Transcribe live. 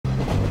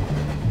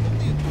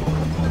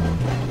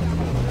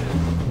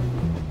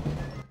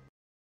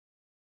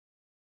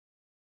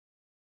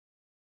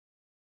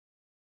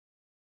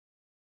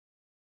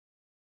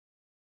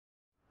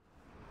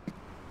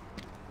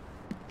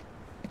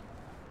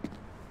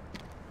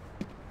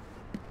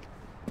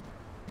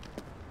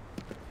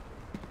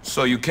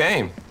So you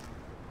came?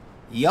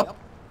 Yup.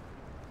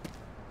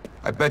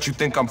 I bet you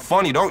think I'm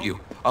funny, don't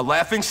you? A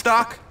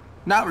laughingstock?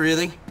 Not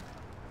really.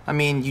 I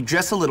mean, you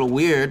dress a little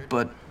weird,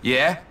 but...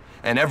 Yeah?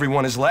 And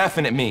everyone is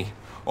laughing at me.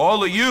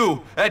 All of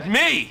you, at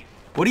me!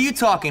 What are you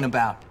talking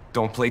about?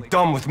 Don't play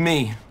dumb with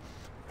me.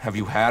 Have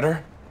you had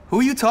her? Who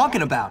are you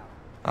talking about?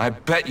 I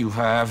bet you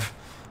have.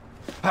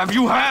 Have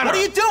you had her? What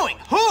are you doing?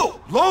 Who?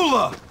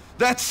 Lola!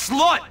 That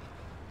slut!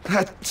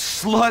 That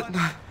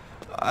slut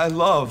I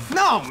love.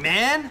 No,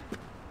 man!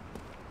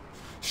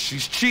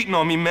 She's cheating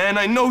on me, man.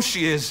 I know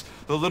she is.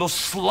 The little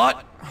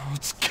slut. Oh,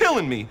 it's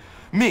killing me.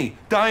 Me,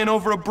 dying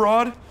over a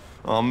broad?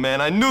 Oh, man,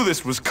 I knew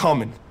this was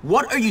coming.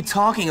 What are you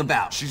talking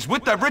about? She's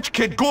with that rich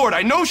kid, Gord.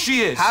 I know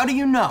she is. How do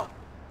you know?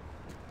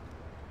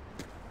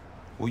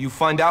 Will you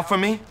find out for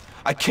me?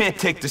 I can't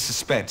take the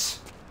suspense.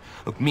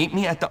 Look, meet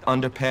me at the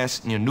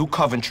underpass near New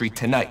Coventry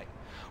tonight.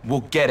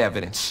 We'll get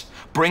evidence.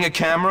 Bring a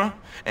camera,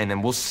 and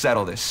then we'll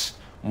settle this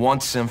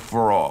once and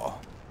for all.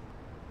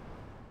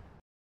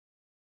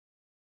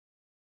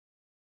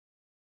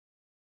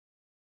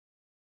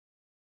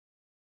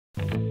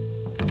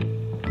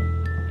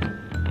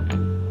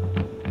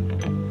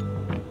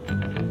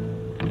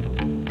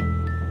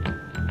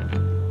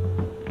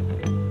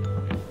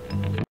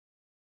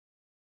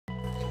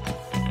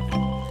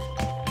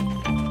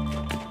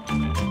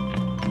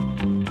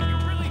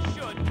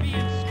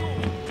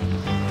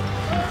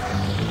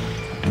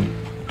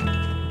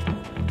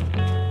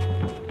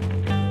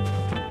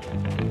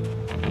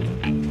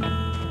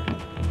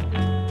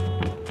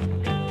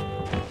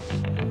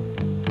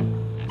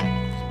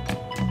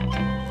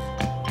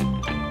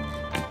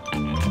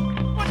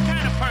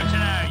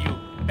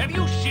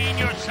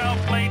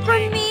 For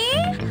me?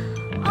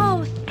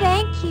 Oh,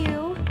 thank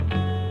you.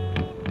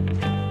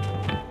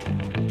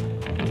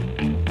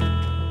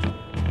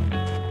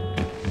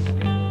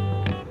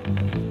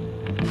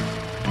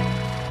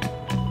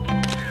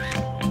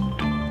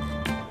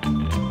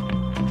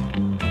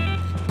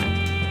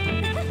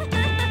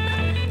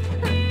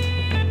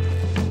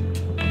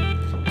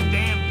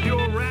 Damn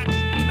pure rats,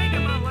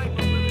 making my life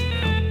a living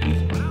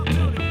hell. But I'll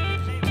tell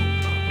you,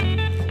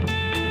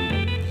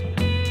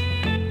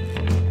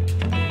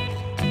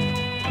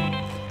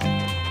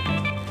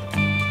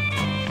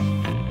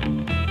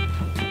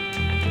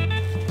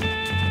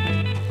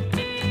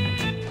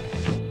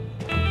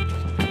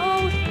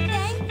 Oh,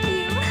 thank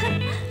you.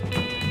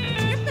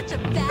 You're such a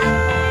bad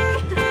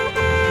boy.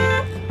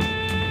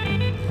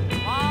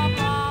 Blah,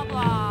 blah,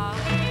 blah.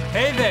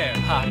 Hey there,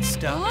 hot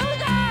stuff.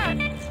 Loser!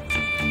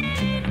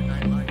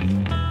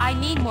 I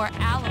need more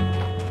aloe.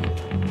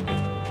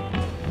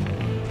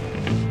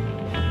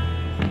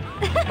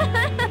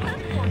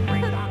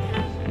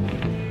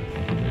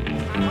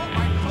 I hope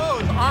my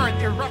clothes aren't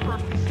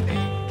irreparably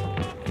stained.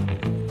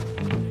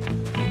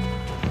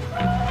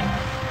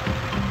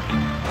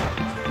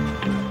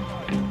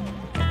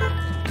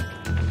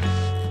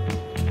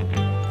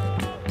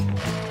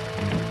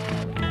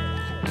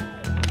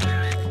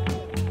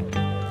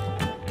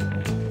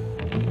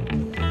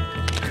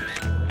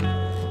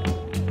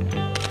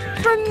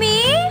 For me?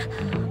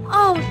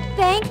 Oh,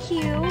 thank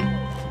you.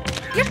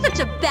 You're such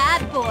a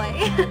bad boy.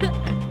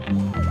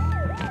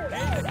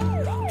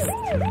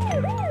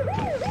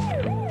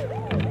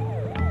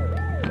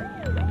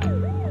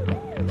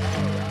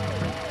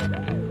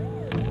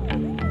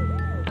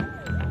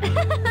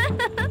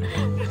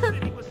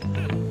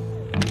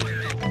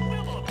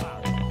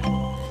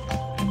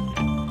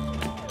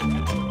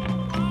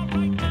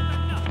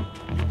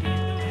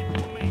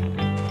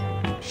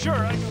 Sure,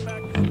 I go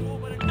back to school,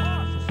 but it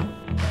costs.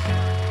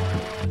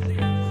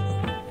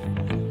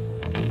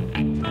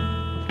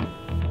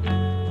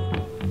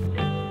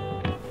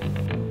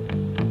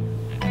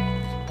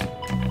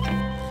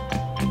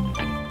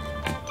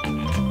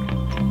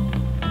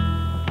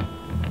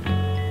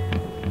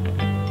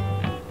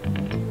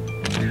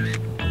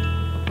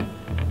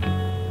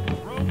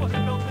 Rome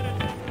wasn't built in a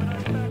day, but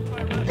I backed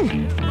by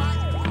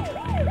Russia.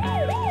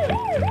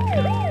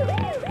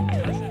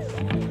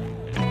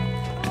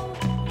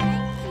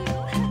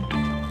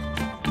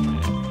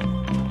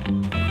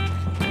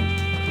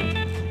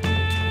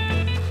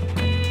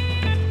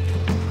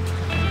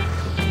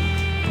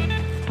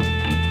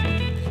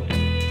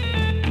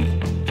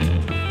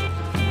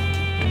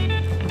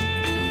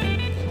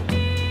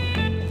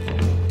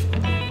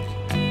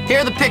 Here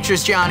are the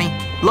pictures, Johnny.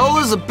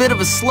 Lola's a bit of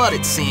a slut,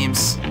 it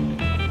seems.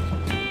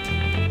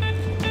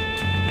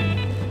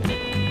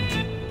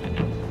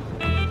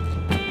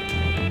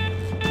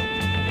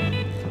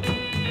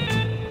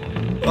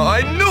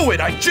 I knew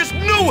it! I just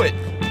knew it!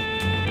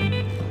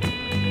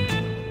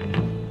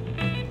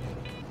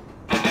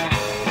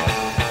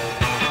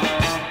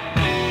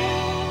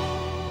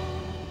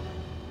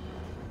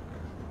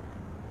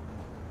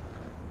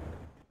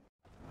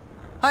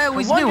 I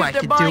always knew I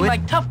could do it.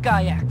 Like tough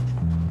guy act.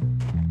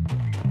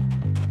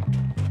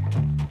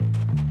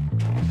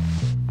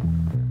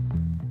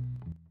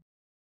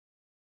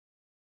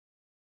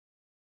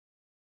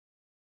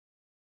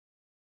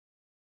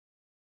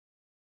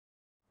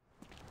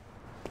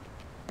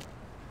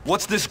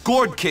 What's this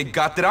Gord kid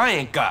got that I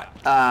ain't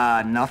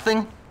got?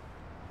 Nothing.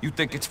 You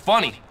think it's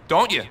funny,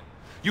 don't you?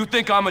 You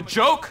think I'm a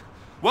joke?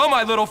 Well,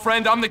 my little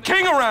friend, I'm the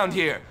king around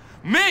here.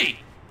 Me!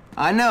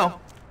 I know.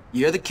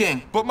 You're the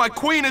king. But my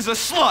queen is a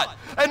slut,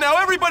 and now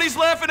everybody's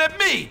laughing at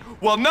me.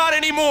 Well, not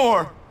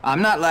anymore.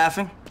 I'm not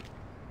laughing.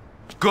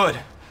 Good.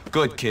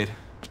 Good, kid.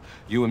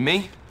 You and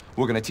me,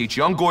 we're gonna teach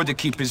young Gord to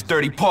keep his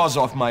dirty paws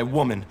off my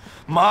woman.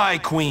 My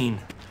queen.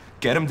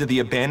 Get him to the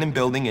abandoned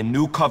building in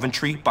New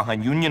Coventry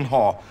behind Union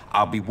Hall.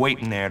 I'll be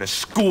waiting there to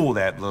school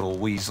that little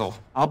weasel.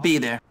 I'll be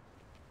there.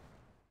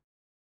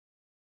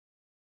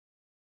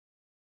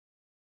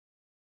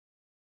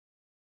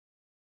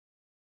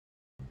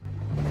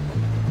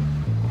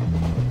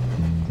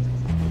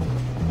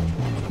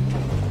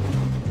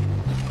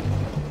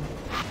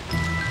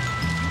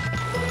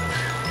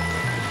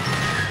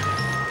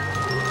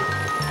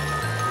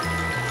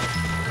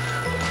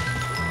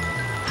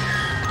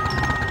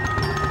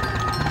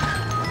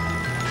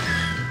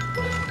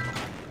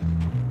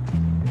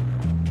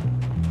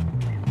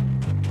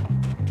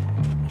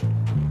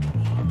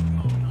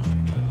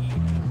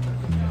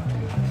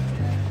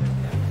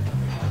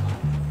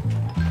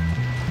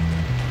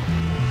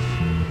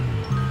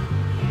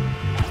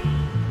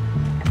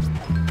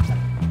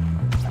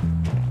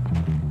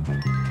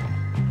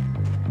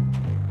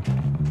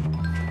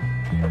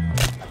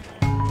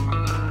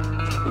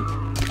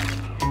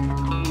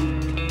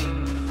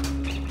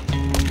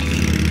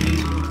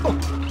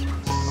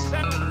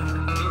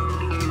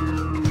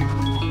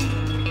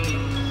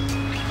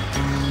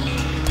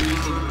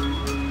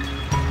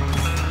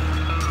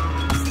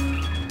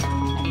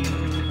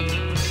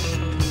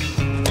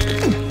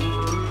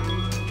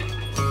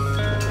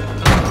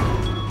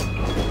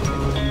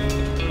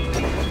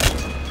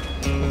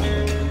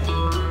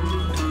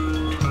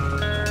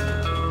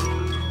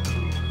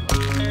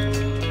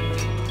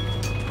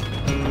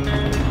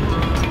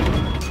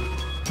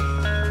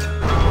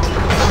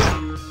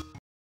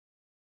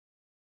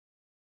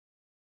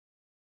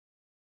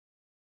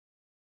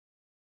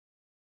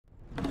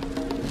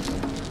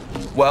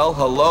 Well,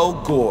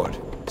 hello, Gord.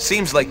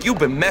 Seems like you've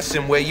been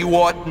messing where you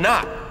ought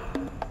not.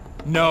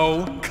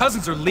 No,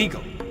 cousins are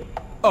legal.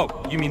 Oh,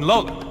 you mean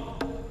Lola?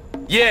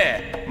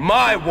 Yeah,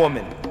 my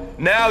woman.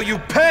 Now you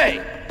pay!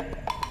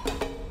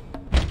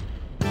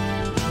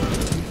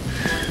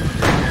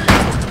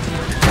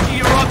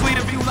 You're ugly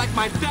to be like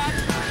my dad.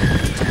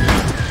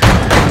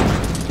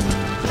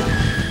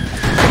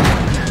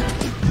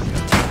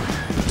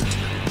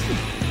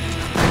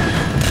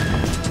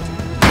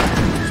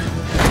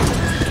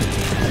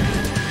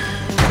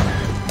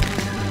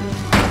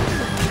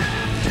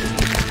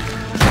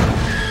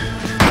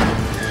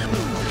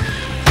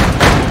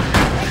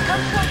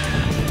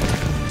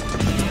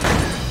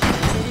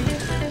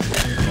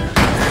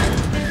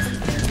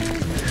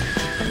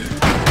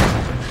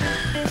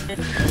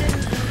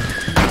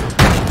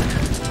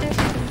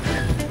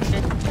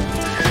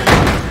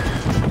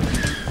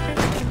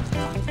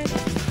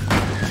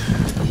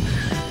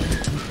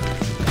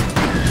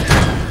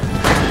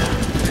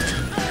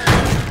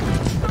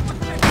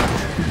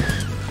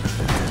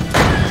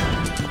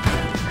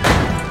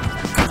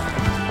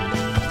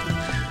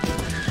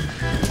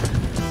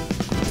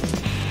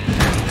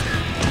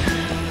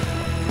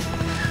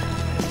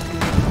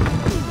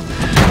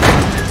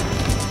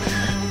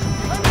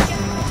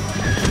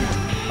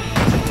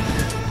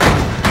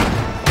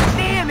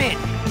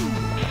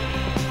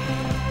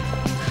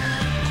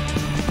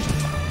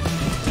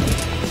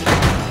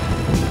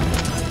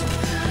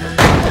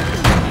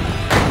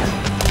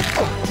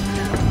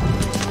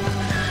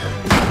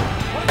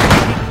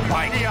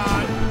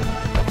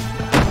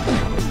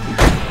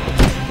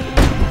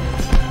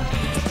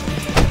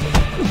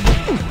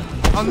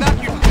 I'll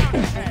knock you down,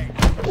 hey.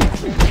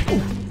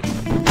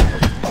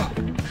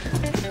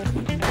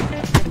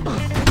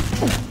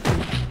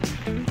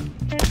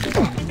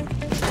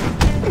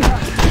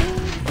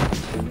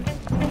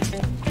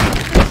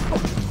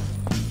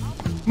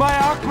 My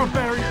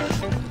aquaberry.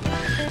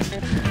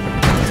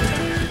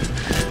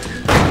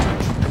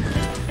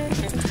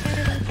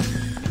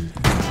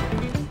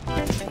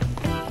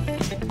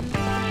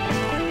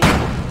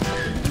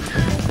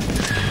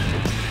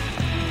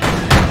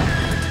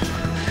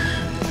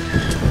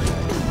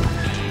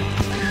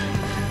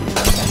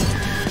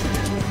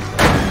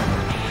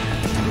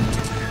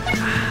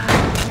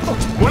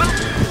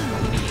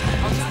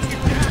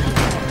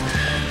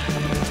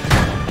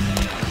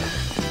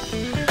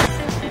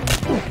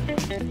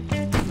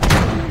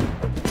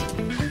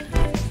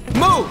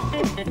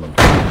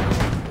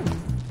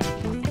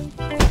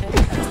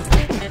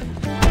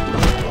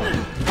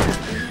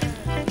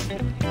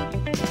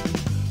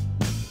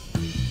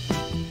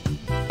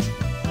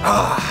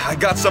 I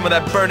got some of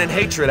that burning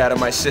hatred out of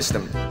my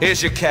system.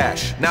 Here's your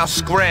cash. Now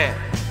scram.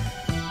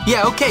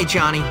 Yeah, okay,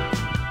 Johnny.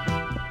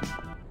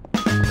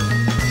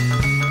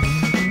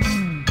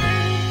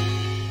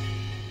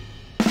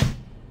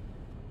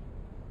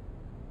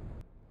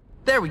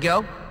 There we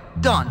go.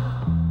 Done.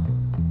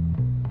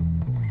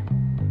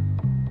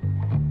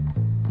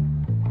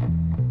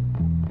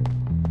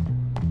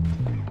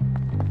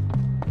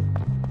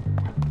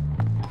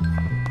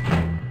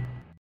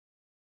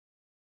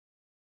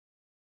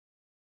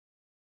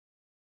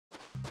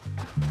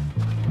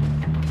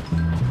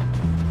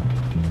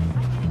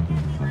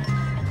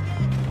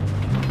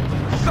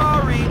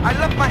 I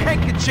left my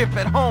handkerchief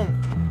at home.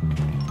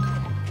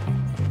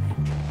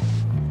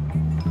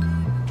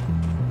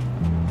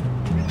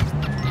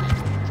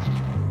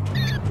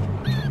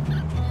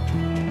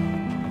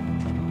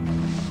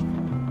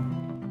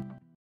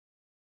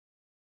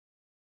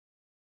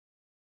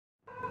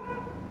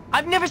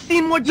 I've never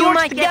seen more You dorks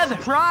might together. get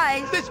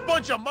surprised. This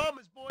bunch of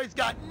mama's boys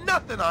got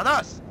nothing on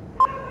us.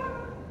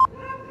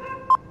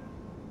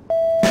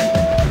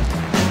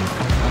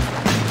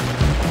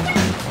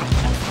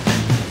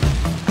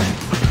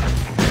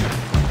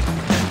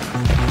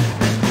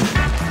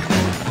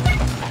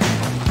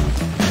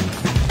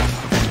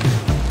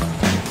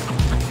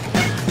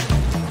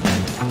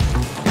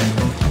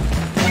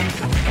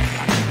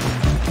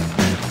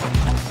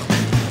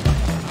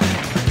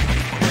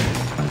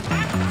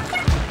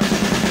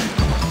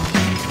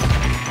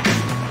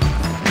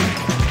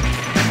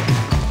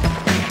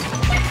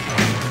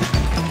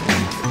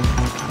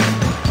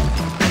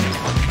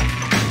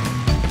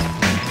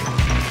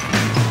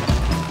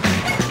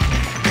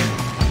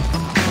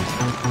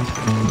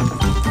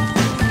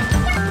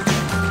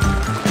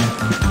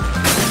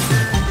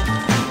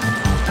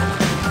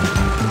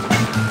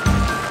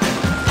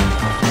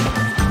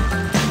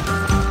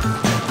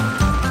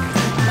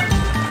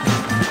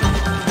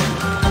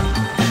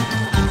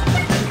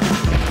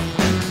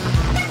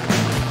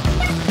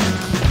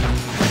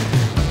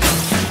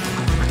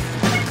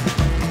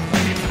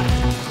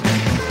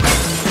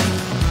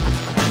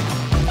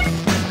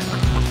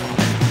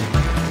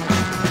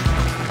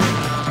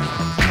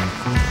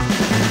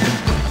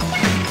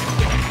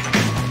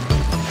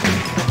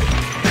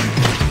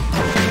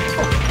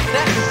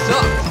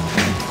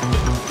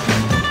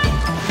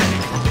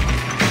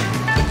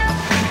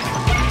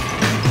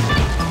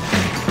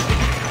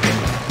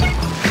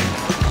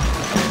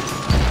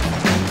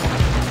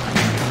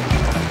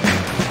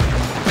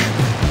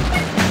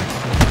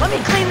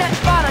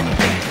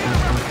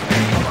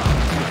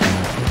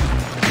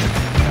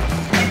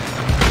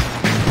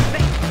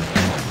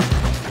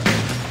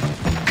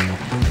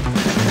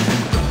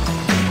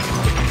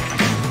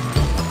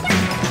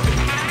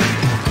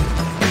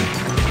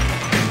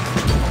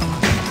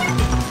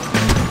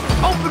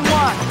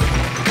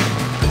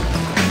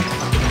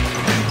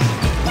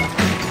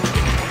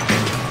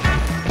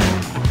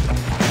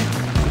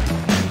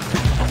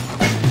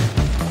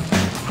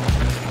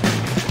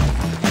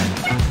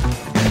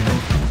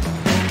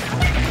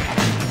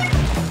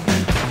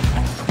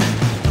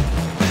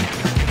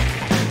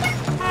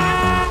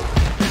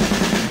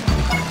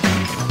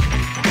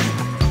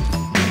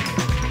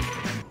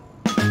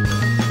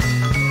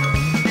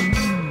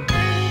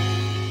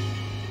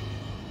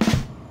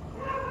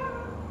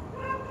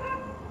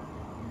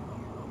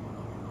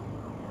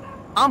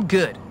 I'm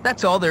good.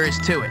 That's all there is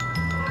to it.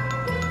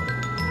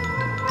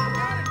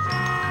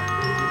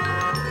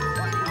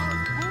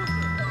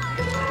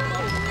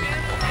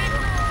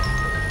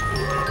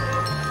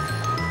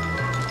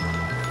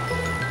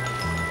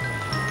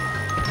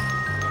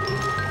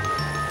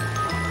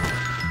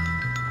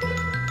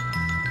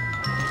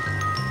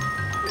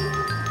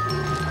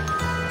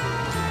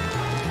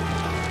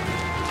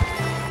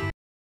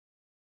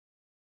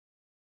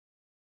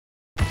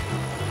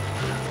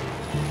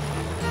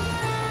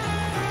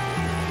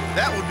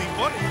 That would be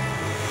funny.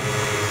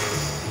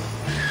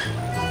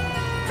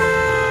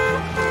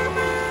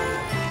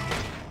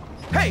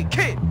 Hey,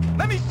 kid,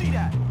 let me see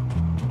that.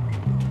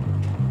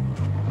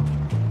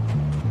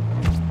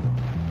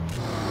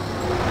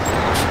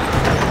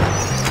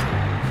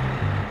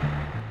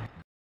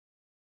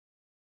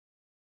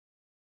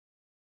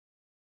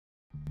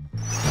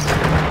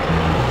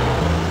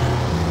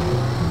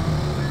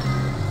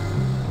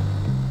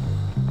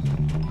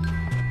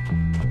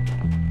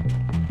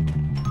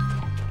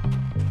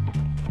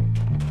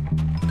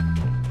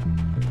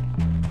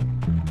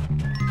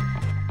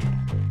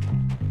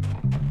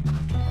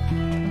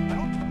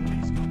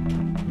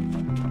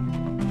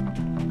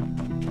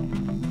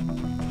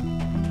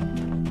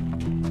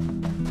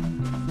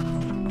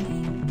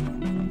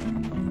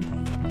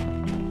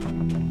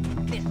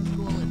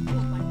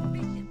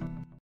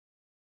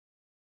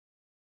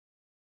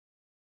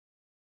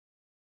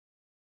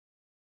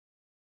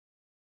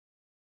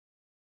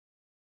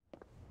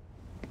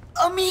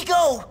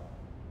 Amigo!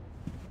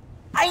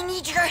 I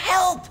need your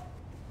help!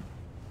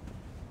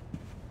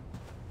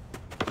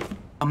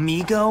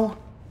 Amigo?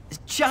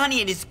 Johnny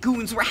and his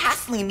goons were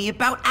hassling me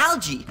about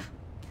Algie.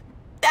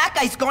 That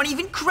guy's gone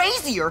even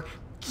crazier.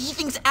 He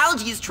thinks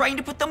Algie is trying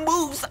to put the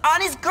moves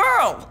on his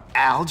girl.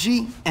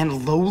 Algie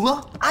and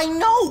Lola? I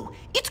know!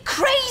 It's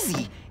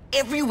crazy!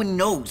 Everyone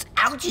knows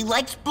Algie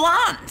likes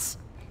blondes.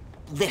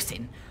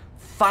 Listen,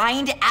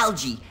 find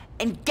Algie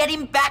and get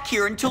him back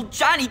here until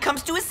Johnny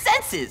comes to his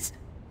senses.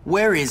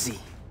 Where is he?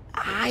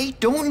 I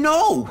don't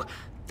know.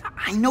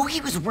 I know he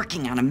was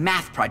working on a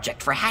math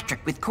project for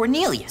Hattrick with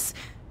Cornelius.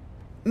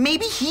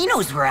 Maybe he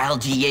knows where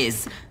Algie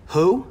is.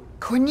 Who?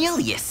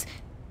 Cornelius.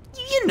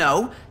 You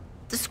know,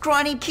 the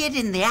scrawny kid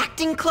in the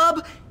acting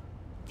club.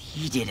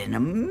 He did an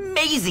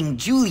amazing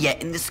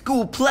Juliet in the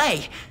school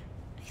play.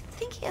 I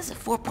think he has a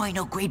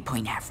 4.0 grade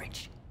point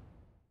average.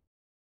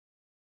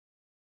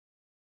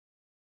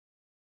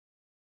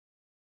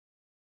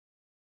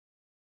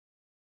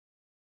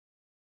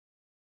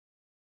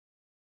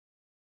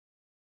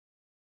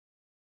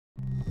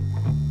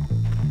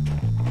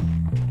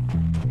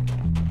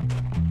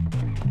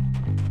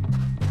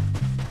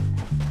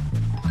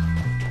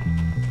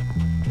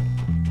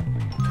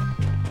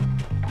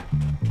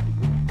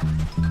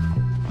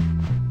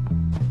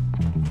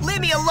 Leave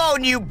me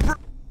alone, you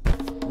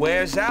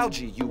Where's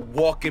Algie, you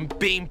walking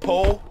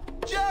beanpole?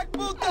 Jack,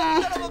 move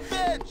that son of a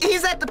bitch!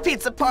 He's at the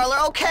pizza parlor,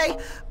 okay?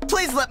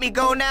 Please let me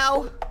go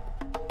now.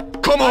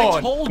 Come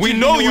on! told We you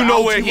know you you knew know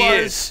where where he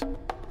Algie is!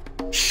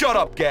 Shut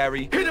up,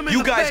 Gary. Hit him in You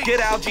the guys face. get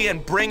Algie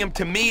and bring him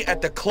to me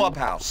at the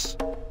clubhouse.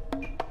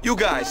 You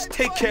guys,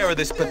 take care of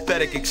this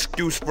pathetic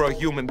excuse for a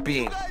human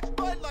being.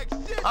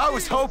 I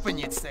was hoping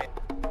you'd say.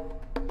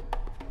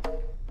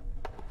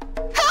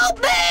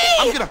 Help me!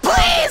 I'm gonna-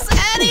 Please,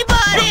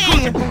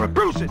 anybody!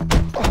 Bruce it!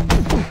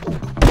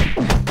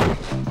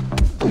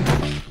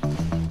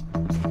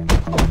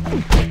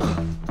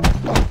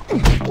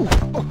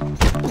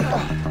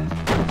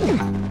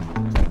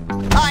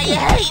 I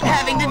hate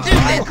having to do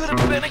I this! could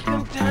have been a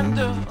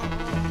contender.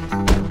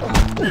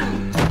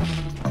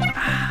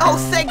 Oh,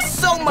 thanks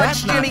so much,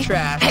 That's not Jimmy.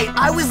 trash. Hey,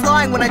 I was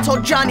lying when I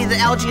told Johnny that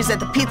Algie is at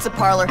the pizza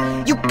parlor.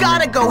 You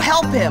gotta go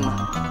help him.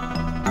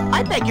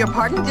 I beg your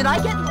pardon, did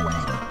I get in the way?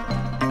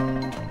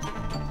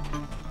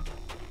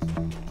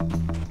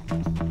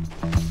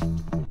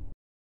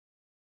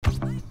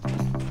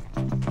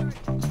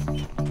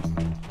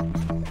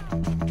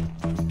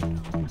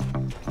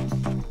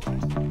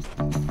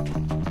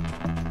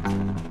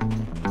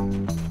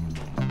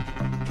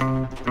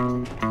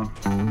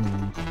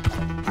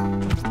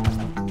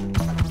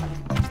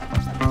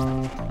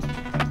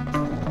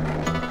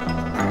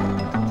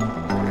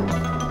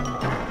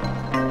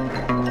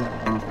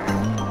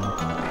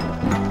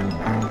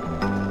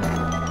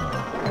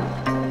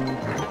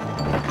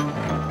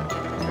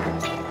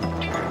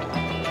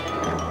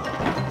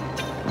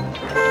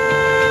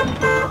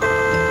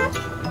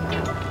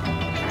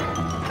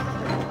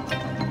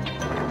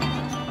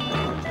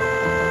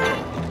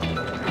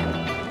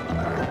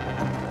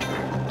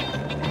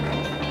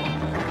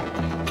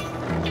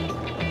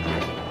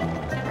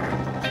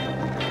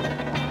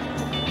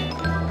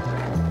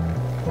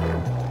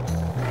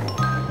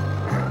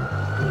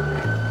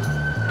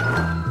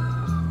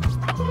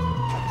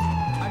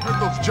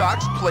 Those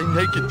jocks play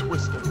naked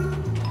twister.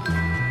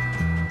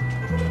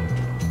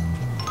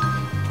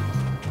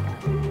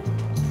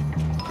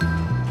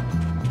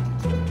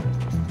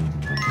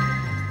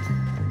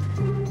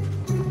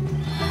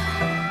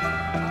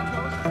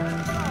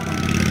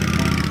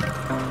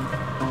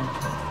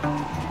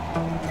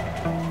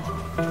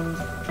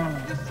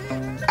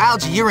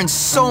 Algie, you're in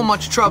so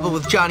much trouble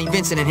with Johnny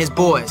Vincent and his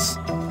boys.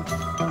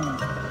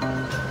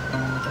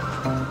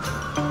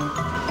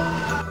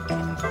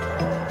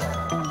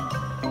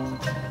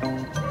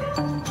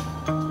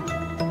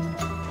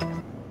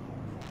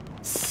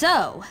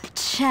 So,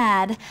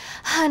 Chad,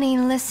 honey,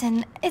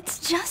 listen, it's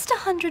just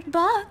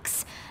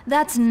 $100.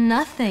 That's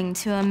nothing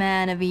to a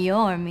man of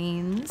your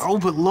means. Oh,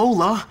 but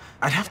Lola,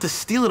 I'd have to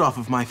steal it off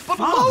of my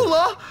father.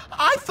 Lola,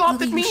 I thought Will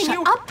that me you and shut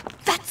you... up,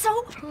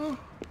 fatso?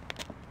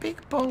 Big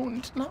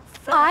boned, not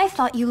fat. I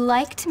thought you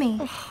liked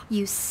me.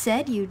 You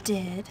said you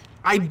did.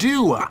 I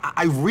do.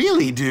 I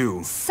really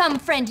do. Some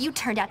friend you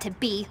turned out to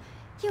be.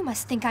 You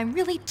must think I'm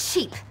really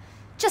cheap.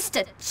 Just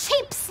a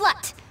cheap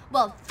slut.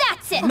 Well,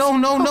 that's it. No,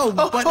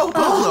 but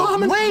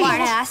Lola, wait.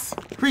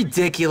 Smartass.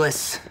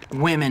 Ridiculous.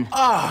 Women.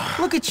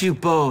 Look at you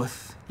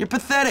both. You're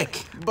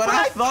pathetic. But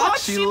I thought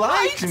she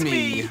liked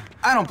me.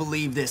 I don't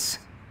believe this.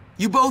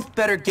 You both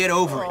better get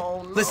over it.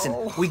 Listen,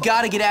 we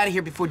gotta get out of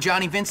here before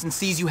Johnny Vincent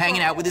sees you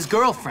hanging out with his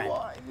girlfriend.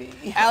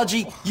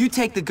 Algie, you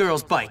take the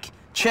girl's bike.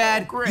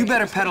 Chad, you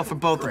better pedal for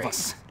both of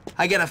us.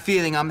 I get a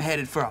feeling I'm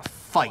headed for a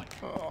fight.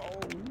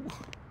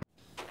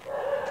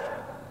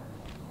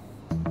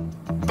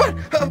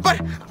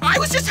 But I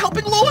was just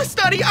helping Lola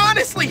study,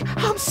 honestly.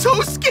 I'm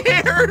so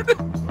scared.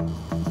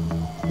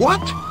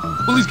 What?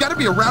 Well, he's got to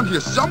be around here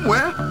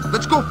somewhere.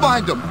 Let's go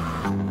find him.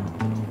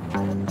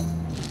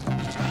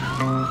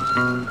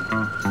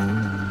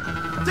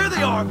 There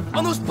they are,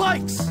 on those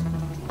bikes.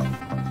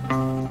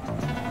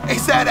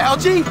 Is that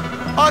Algie?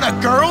 On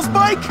a girl's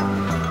bike?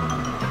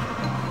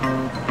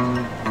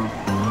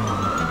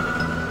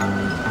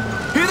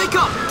 Here they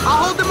come.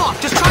 I'll hold them off.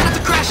 Just try not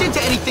to crash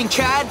into anything,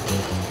 Chad.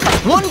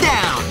 One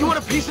down. You want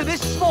a piece of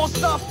this small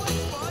stuff?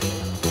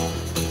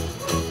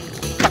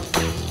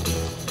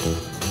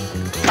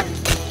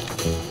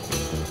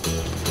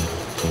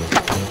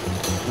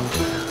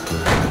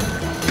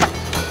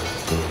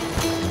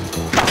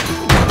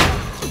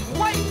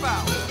 Wipe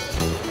out!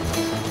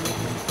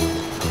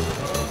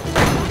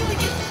 I'm gonna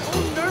get so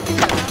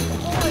nervous at that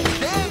point.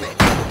 Damn it!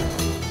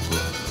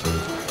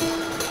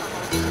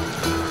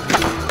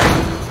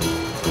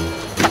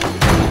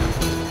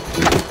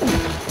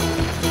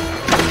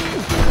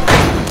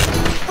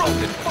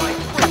 Broken bike,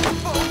 broken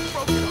phone,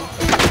 broken arm.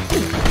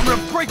 I'm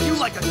gonna break you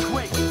like a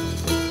twig.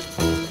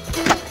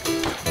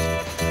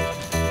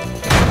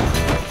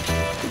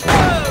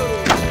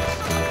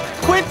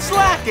 Whoa! Quit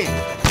slacking!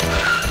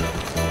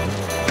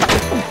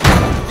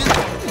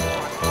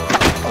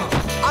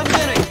 I'm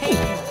gonna take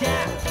you down.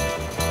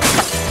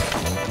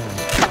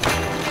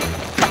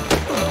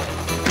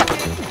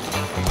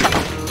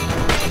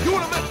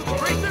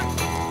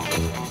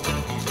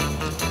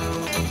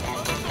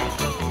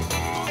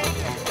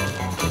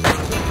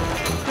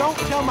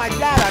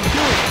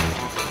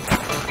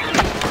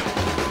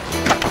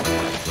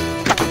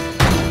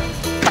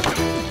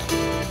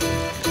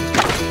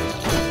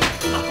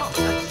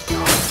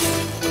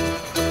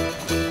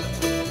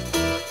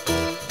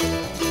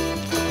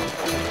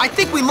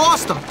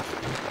 lost him!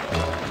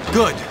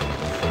 Good.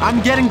 I'm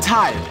getting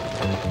tired.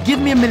 Give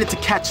me a minute to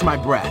catch my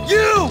breath.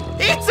 You!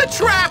 It's a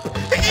trap!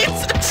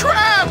 It's a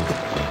trap!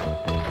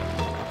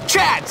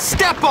 Chad,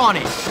 step on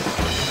it!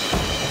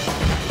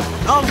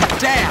 Oh,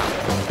 damn!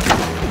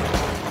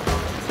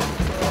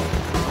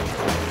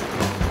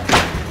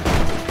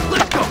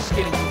 Let's go,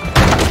 Skinny!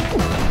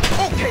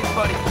 Okay,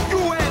 buddy,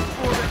 you asked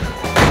for it!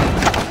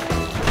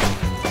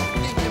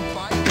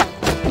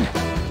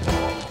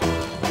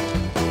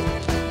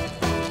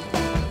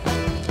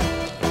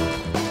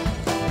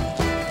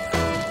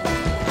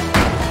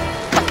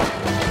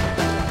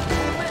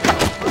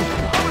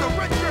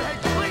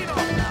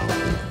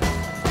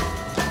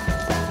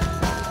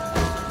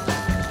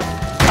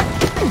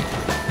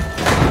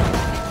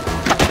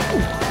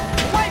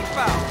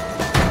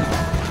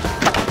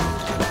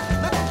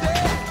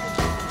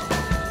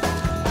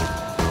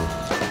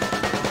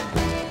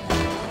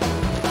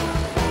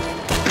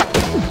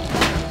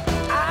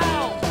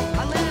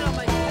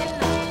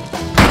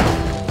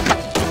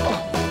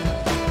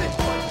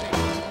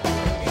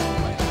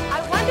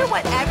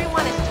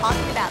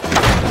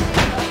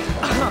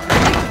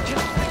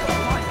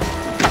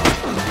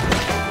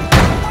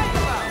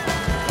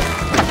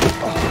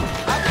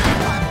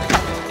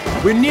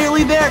 We're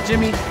nearly there,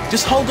 Jimmy.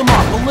 Just hold them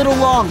off a little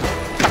longer.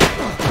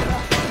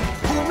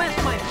 Who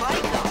messed my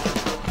bike up?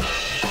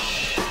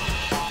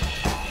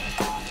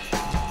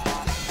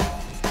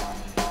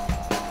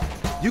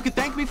 You can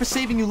thank me for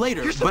saving you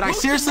later, but I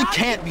seriously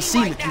can't be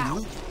seen with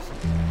you.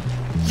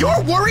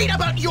 You're worried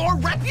about your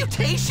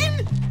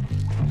reputation?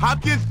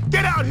 Hopkins,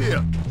 get out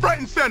here!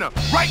 Front and center,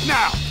 right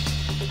now!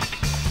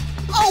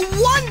 Oh,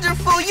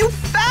 wonderful! You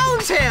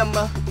found him!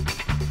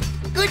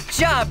 Good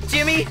job,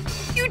 Jimmy.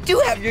 You do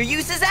have your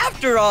uses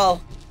after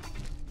all.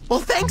 Well,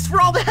 thanks for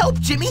all the help,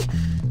 Jimmy.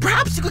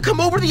 Perhaps you could come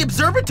over to the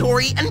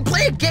observatory and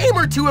play a game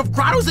or two of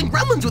Grottos and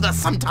Gremlins with us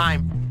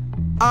sometime.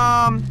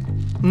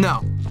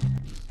 No.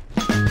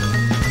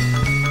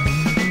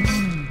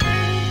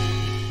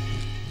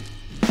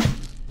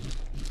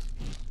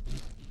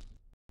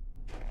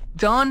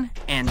 Done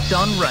and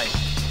done right.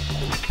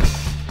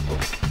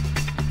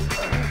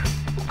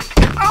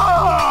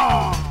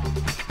 Oh!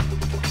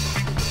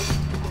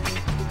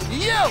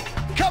 You!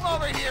 Come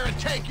over here and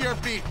take your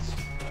beats!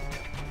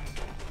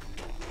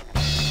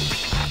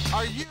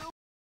 Are you...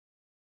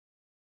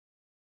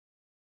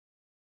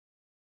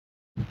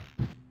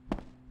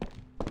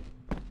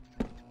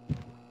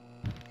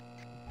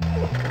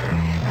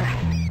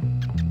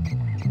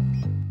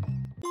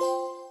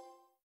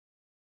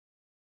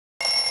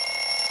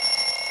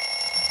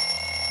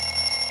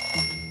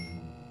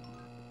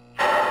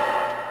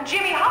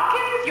 Jimmy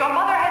Hopkins, your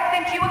mother has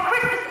sent you a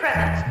Christmas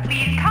present.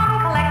 Please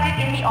come collect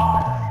it in the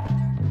office.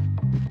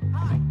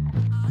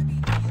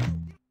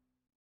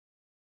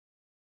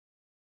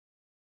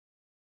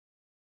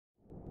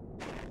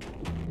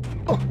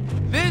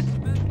 This...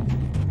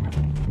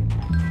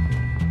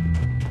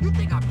 You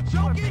think I'm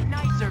joking?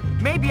 Nicer.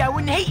 Maybe I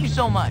wouldn't hate you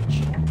so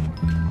much.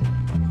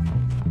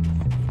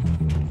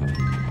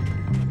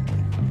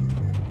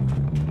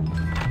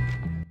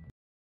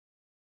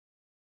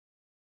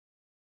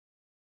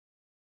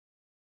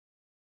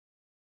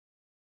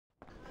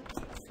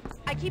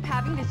 I keep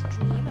having this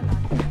dream about...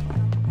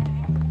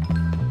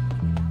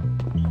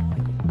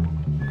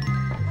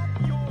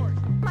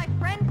 My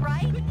friend,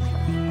 right?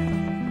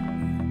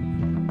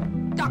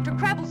 Dr.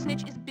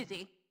 Crabblesnitch is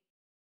busy.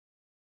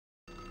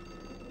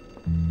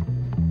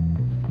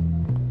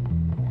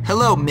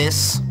 Hello,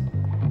 miss.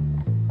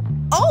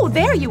 Oh,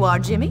 there you are,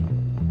 Jimmy.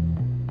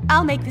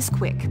 I'll make this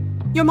quick.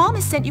 Your mom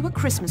has sent you a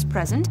Christmas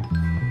present.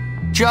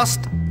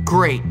 Just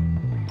great.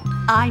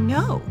 I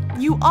know.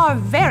 You are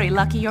very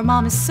lucky your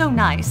mom is so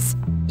nice.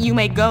 You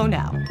may go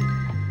now.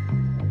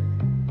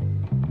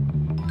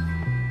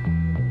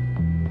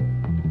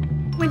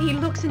 When he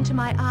looks into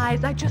my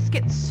eyes, I just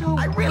get so...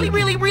 I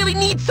really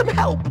need some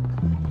help!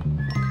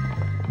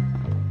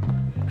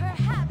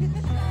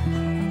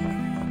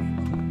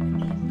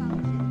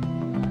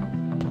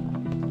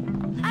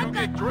 Did you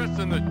get dressed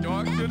in the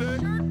dark today?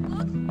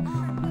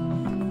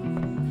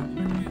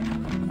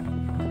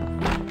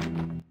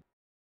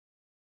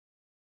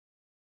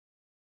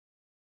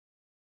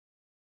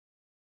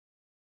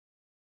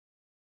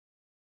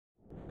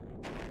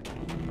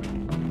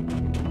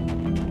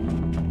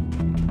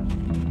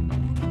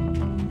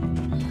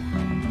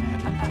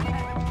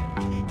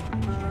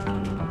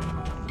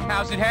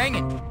 How's it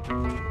hanging?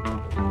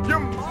 Your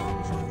mom...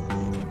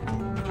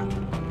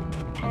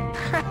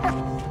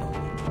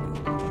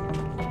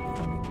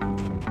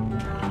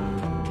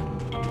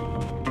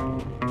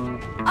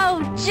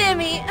 Oh,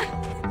 Jimmy!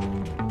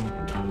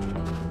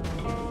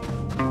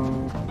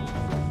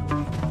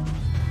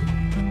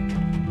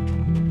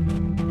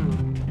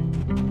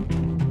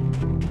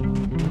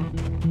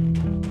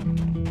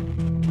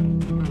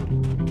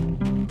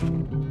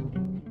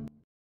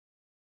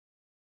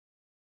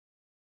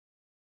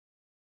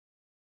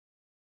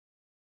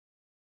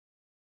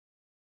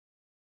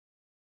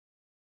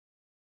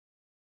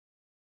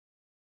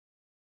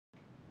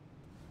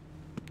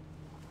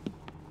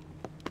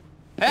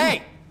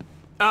 Hey!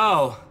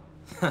 Oh.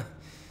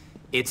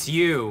 It's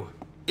you.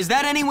 Is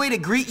that any way to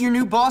greet your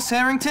new boss,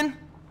 Harrington?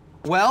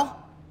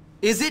 Well,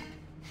 is it?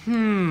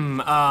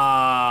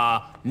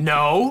 No.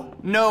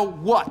 No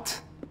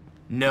what?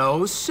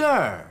 No,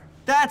 sir.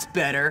 That's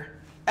better.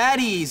 At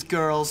ease,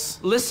 girls.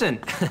 Listen,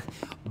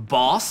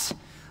 boss,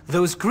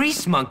 those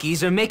grease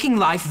monkeys are making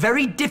life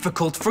very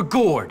difficult for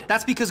Gord.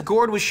 That's because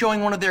Gord was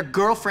showing one of their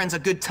girlfriends a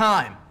good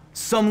time.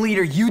 Some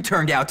leader you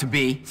turned out to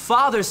be.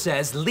 Father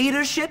says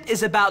leadership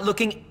is about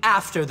looking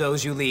after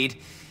those you lead.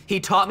 He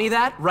taught me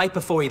that right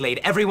before he laid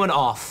everyone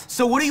off.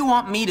 So what do you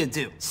want me to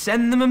do?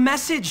 Send them a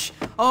message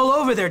all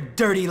over their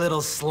dirty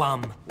little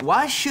slum.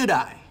 Why should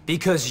I?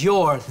 Because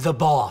you're the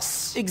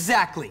boss.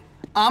 Exactly.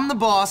 I'm the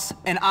boss,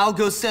 and I'll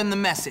go send the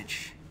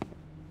message.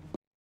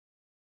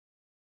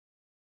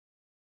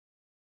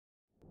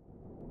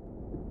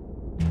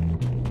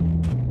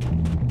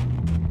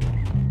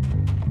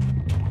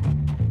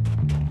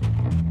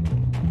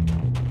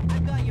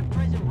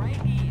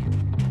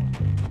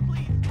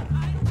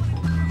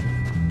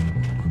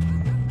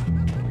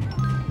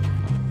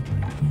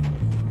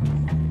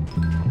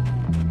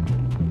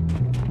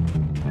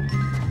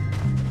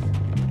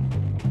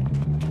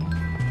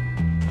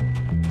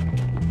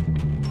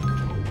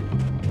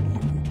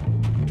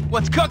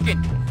 What's cooking?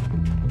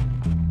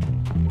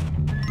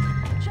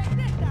 Check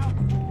this out,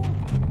 fool.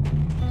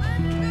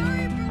 I'm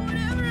sorry for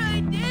whatever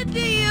I did to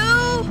you.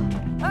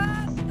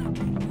 Stop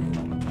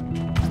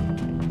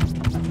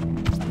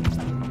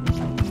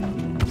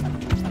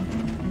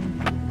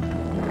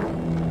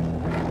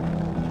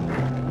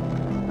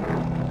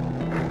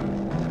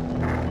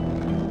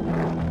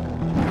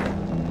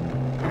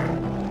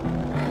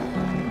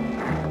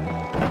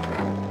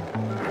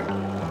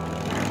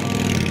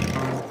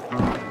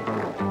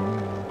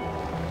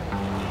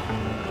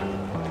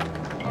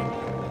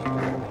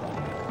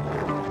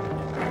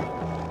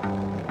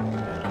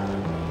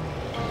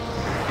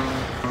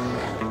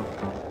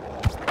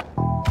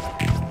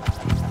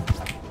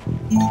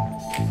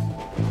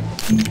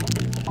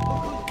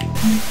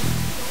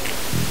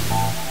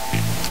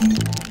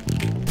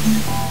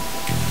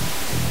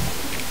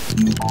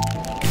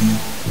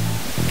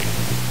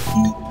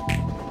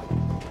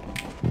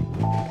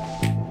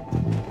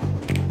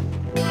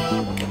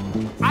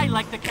I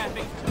like the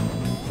cafe too.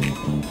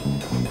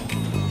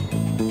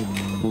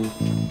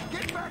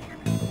 Get back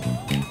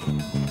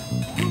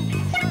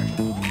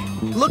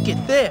in. Look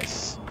at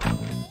this.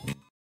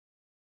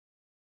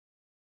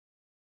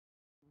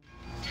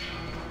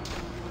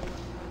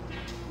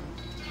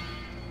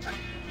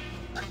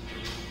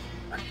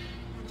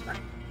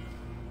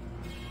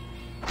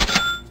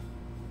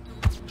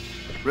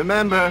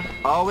 Remember,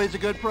 always a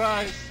good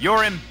prize.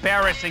 You're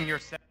embarrassing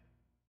yourself.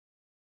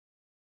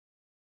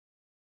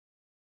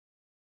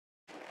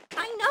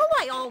 I know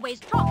I always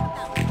talk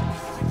about it.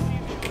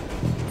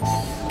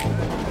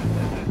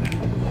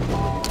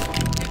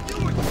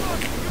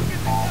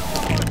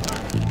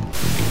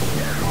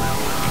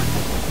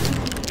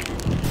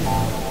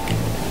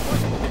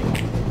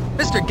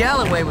 Mr.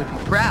 Galloway would be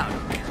proud.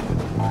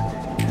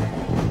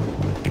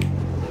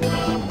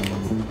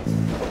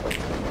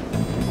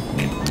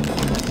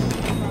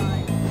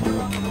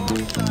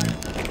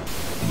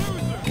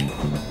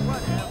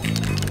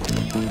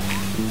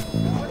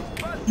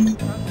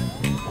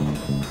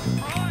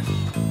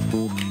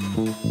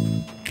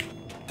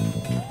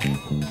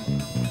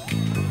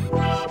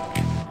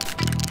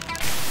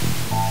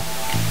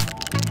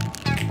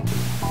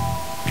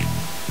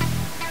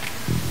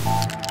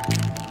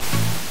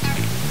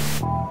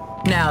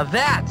 Now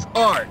that's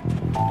art.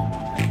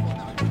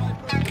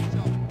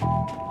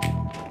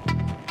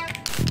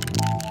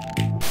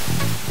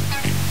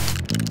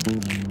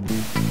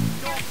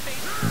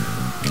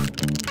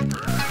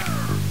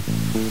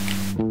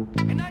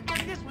 And I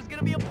thought this was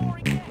gonna be a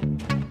boring game.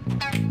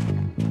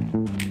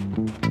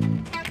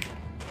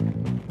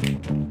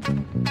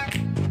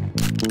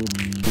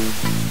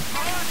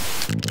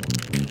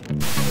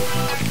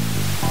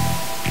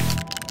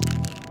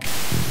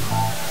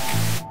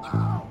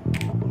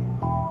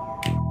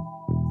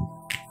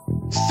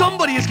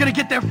 Somebody is gonna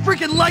get their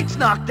freaking lights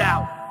knocked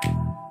out!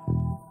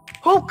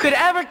 Who could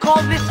ever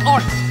call this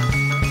art?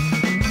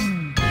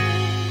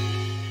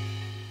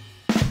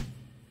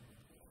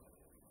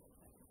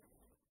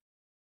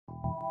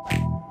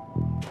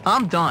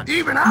 I'm done.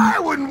 Even I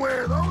wouldn't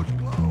wear those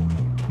clothes.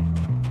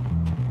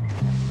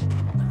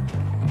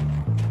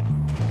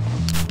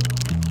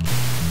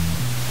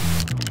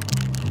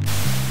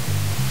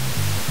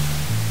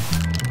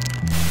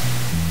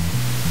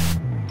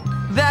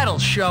 That'll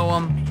show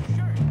 'em.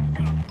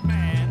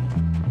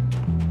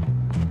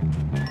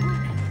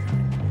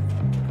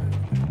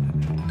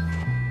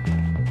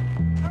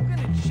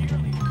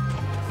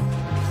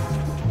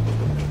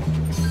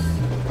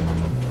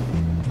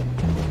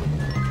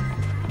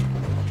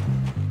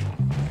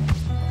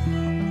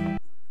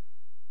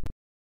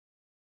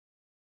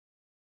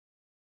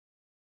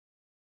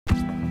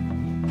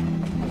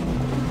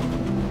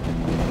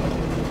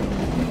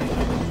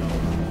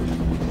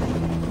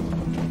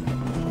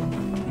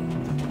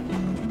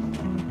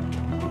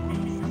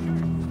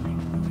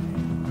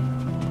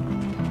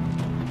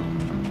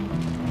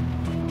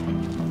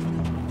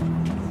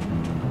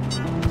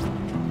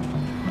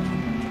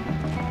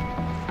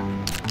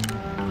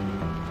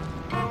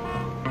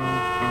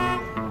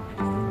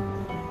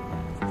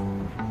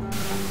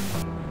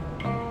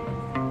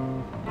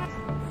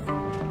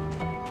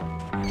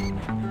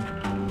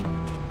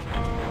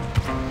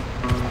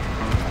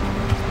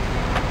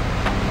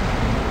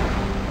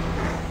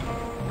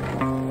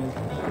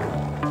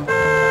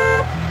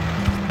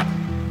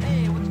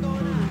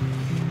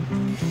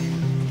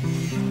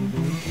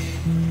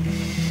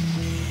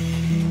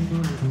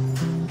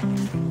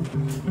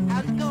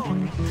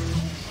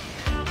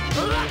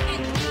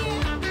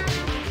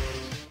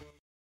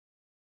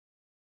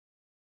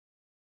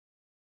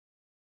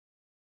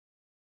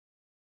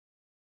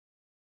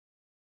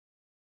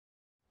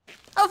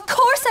 Of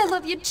course I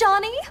love you,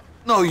 Johnny.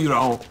 No, you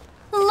don't.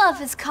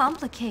 Love is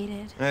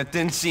complicated. That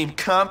didn't seem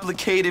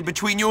complicated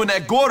between you and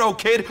that Gordo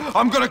kid.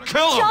 I'm gonna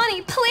kill him!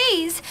 Johnny,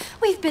 please!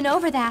 We've been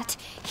over that.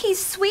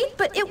 He's sweet,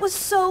 but it was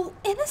so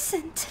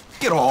innocent.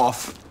 Get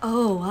off.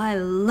 Oh, I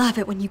love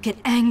it when you get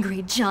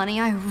angry, Johnny.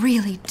 I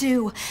really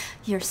do.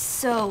 You're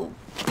so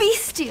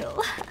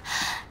bestial.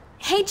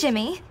 Hey,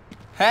 Jimmy.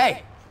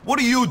 Hey. What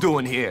are you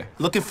doing here?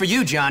 Looking for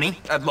you, Johnny.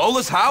 At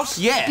Lola's house?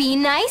 Yeah. Be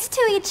nice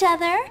to each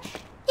other.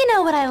 You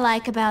know what I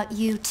like about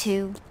you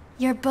two?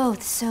 You're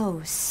both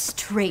so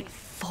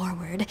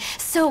straightforward,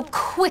 so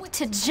quick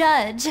to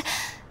judge,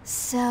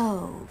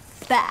 so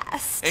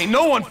fast. Ain't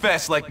no one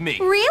fast like me.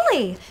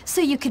 Really?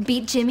 So you could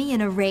beat Jimmy in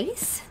a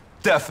race?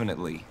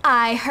 Definitely.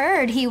 I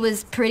heard he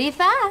was pretty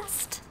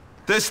fast.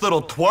 This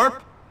little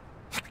twerp?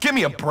 Give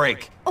me a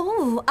break.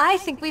 Oh, I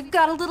think we've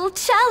got a little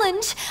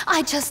challenge.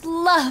 I just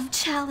love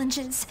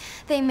challenges.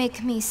 They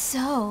make me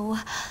so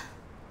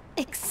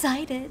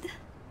excited.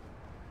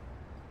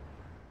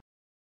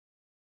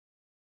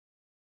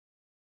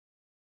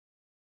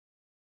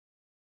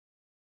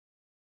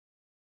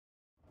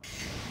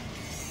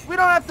 We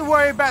don't have to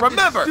worry about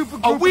Remember, this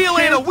stupid a group wheel of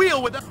ain't a kids.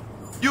 wheel with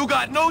You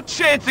got no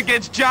chance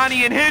against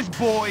Johnny and his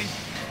boys.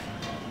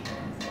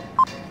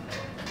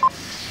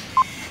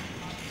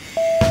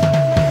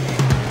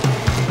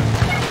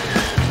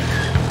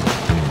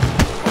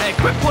 Hey,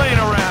 quit playing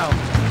around.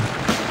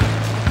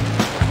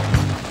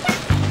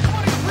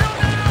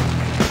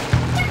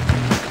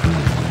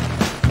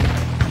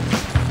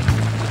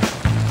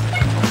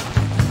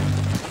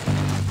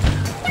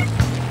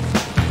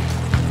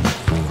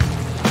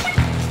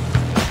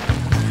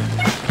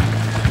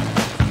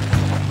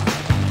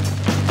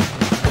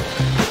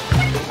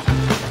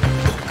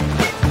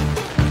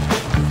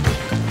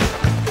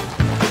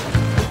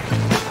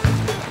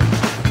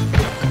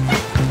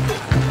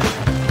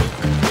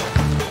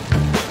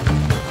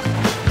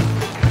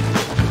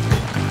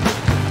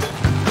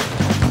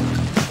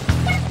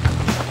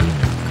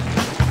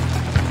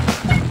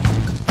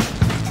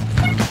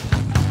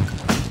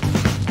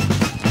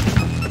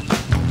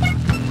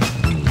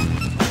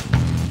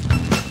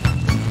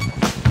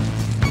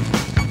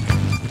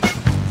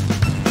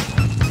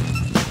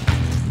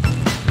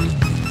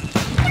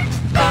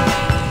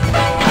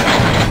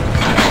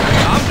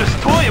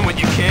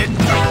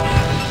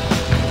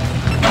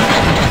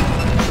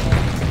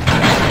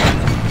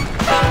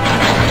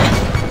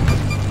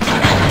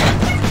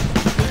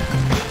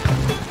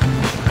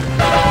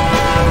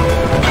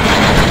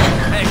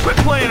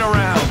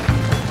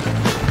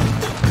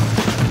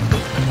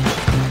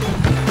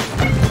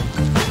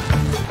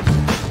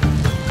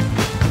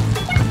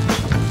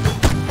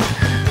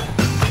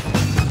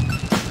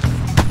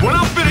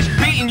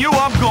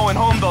 I'm going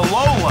home to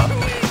Lola.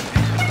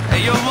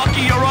 Hey, you're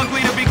lucky you're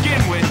ugly to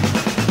begin with.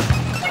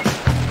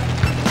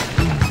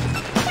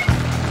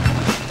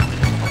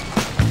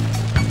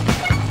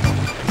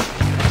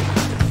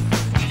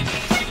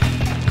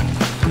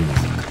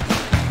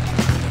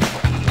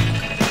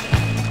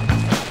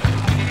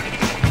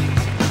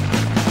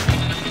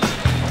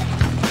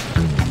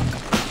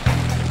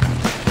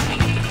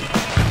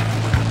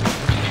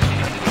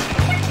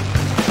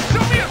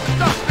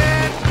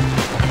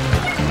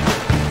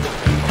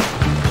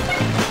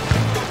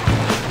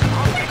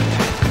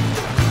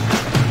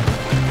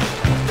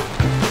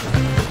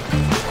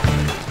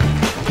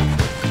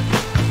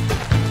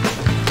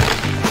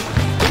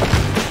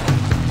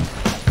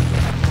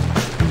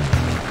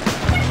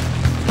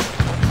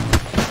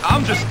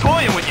 I'm just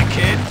toying with you,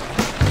 kid.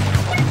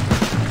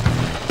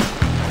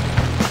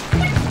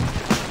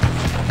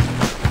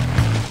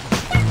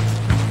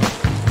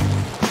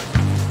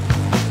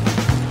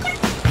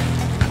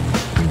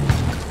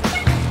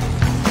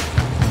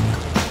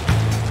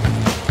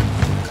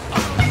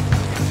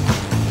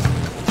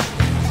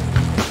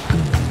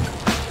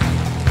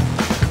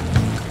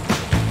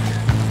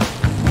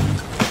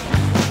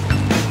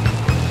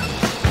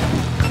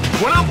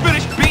 When I'm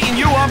finished beating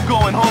you, I'm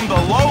going home to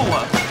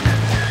Lola.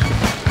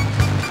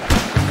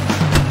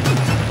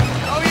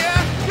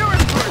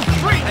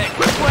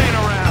 Quit playing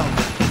around.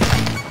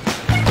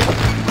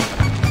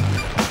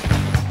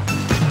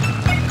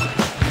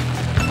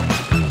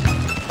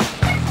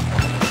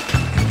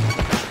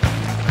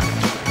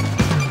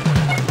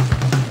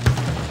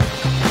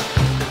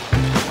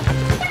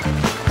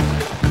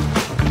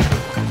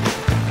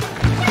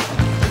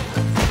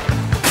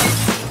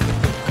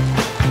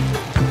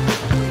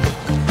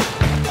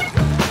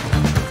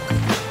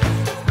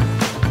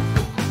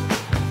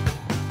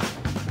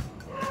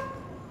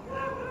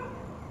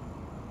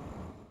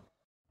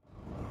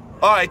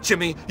 All right,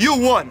 Jimmy, you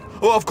won.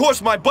 Well, of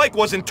course, my bike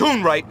wasn't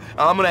tuned right.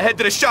 I'm gonna head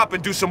to the shop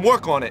and do some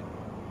work on it.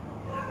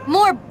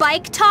 More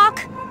bike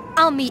talk?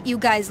 I'll meet you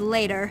guys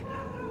later.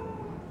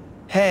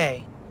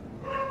 Hey.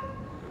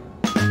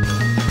 Ooh.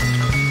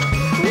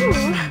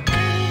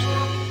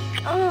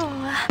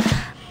 Oh.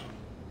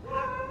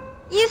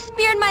 You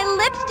smeared my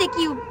lipstick,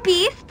 you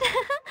beast!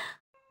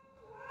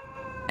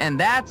 And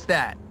that's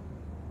that.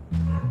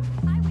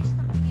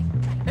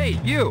 Hey,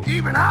 you!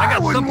 Even I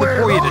got wouldn't something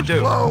wear for you to those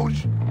do.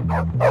 clothes.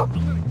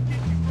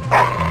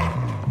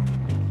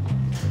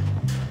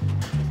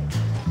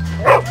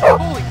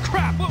 Holy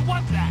crap, what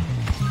was that?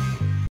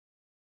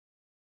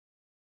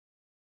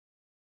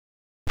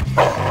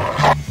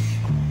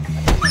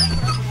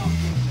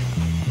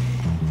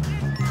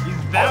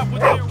 Is that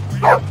what they're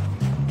wearing?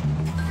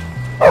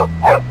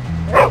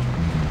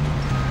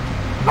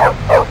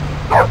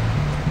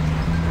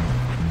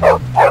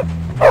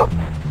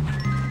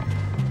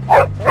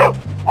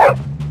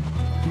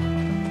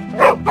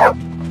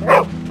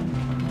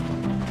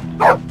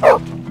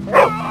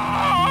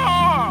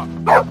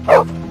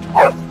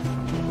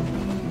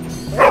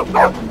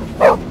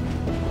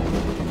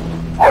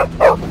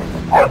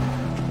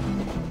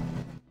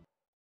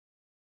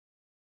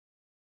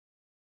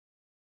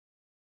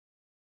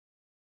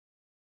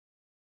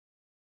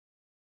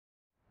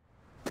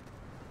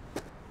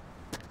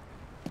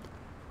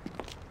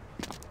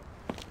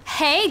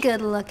 Hey,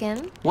 good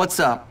looking. What's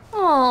up?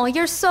 Oh,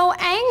 you're so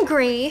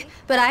angry.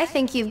 But I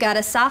think you've got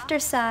a softer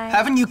side.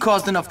 Haven't you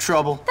caused enough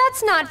trouble?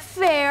 That's not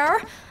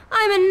fair.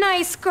 I'm a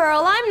nice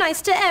girl. I'm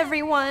nice to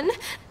everyone.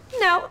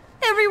 Now,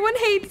 everyone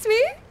hates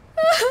me.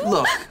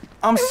 Look,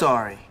 I'm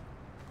sorry.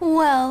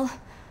 Well,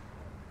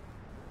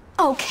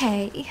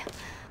 okay.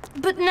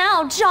 But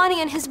now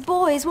Johnny and his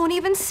boys won't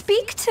even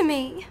speak to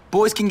me.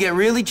 Boys can get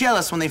really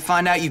jealous when they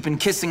find out you've been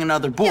kissing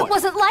another boy. It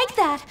wasn't like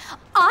that.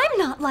 I'm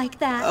not like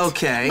that.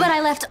 Okay. But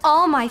I left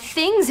all my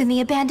things in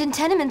the abandoned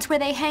tenements where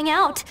they hang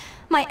out.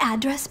 My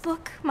address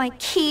book, my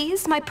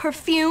keys, my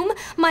perfume,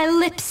 my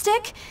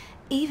lipstick,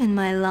 even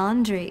my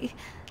laundry.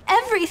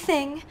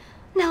 Everything.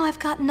 Now I've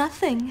got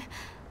nothing.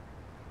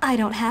 I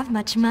don't have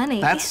much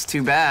money. That's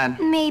too bad.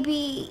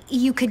 Maybe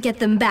you could get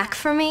them back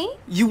for me?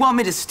 You want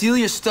me to steal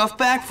your stuff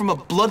back from a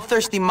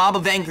bloodthirsty mob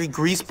of angry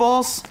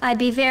greaseballs? I'd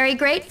be very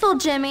grateful,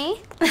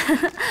 Jimmy.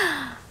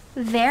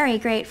 Very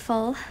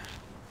grateful.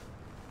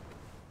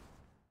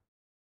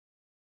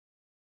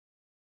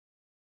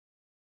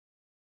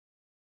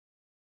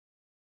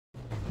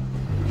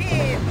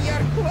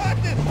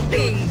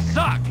 You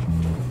suck!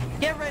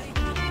 Get ready.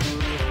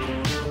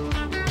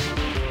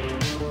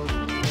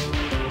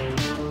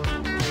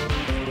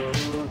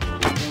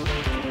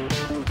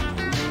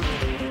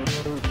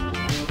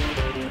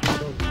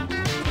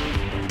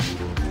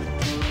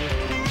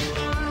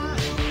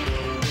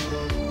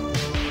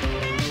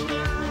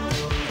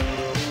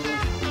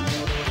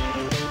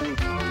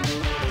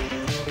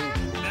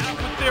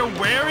 That's what they're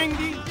wearing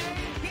these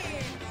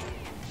days?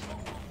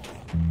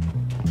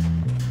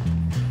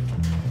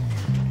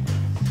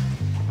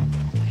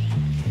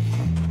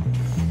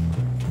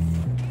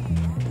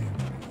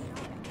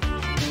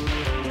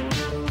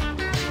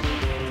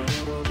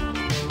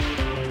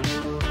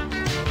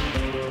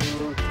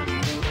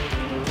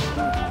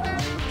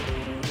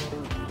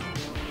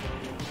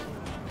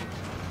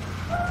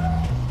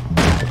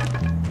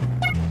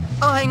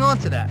 I'll hang on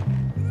to that.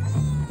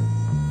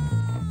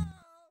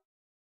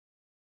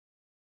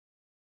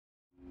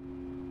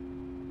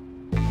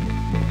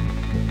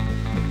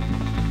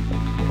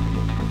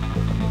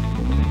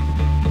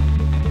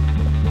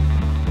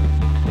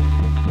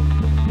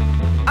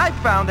 I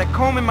found that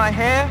combing my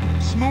hair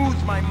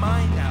smooths my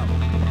mind out.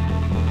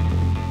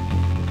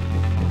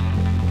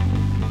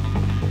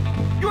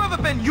 You ever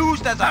been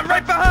used as I'm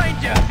right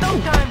behind you?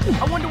 Sometimes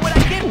I wonder what I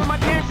did for my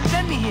parents to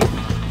send me here.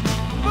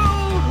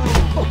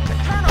 Boo-hoo!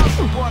 Turn off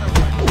the water.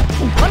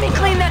 Let me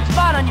clean that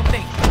spot on your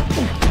face.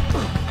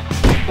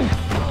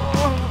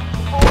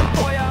 Oh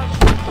boy,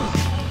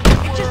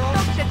 It just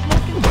sucks that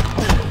smoking.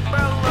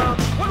 well,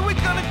 what are we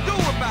gonna do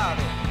about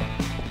it?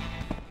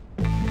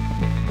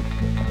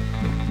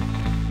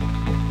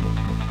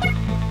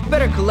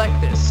 Better collect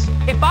this.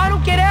 If I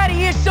don't get out of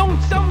here soon,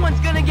 someone's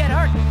gonna get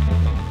hurt.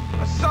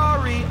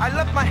 Sorry, I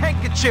left my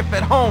handkerchief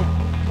at home.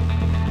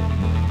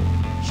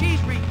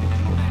 She's reading.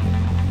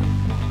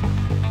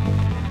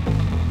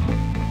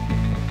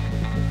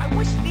 I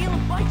wish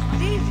stealing bikes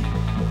was easy.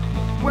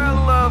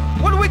 Well,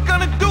 what are we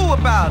gonna do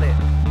about it?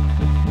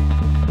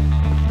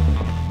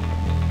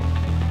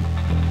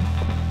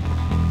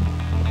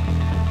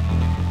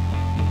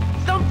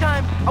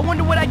 Sometimes I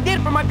wonder what I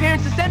did for my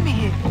parents to send me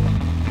here.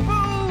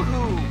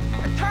 Boo-hoo!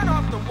 Turn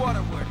off the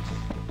waterworks.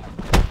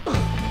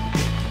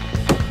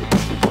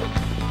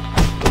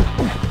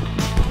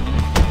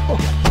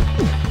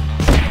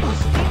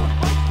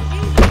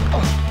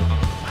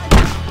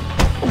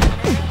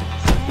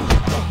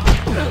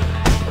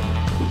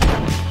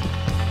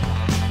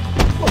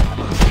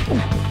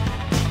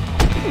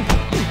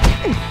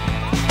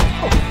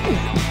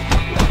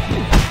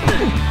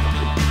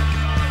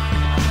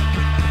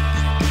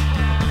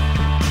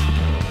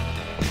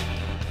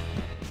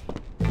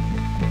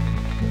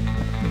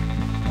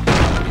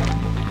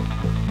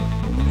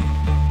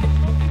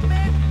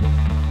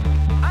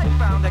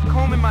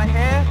 My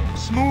hair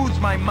smooths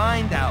my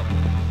mind out.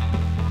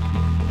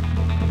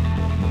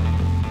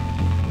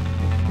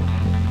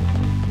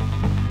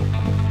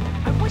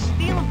 I wish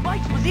stealing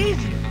bikes was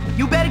easier.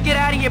 You better get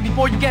out of here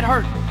before you get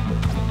hurt.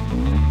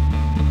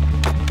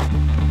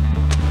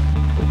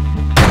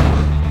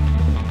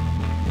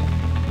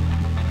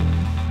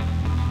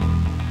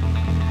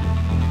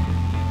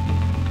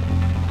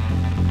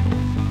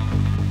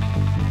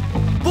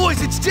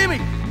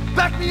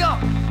 me up!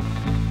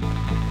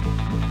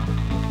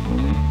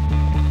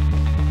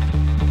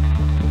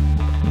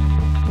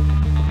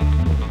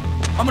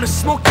 I'm gonna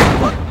smoke your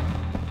butt.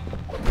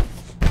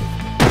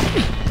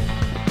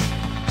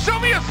 Show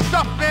me your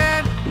stuff,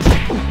 man!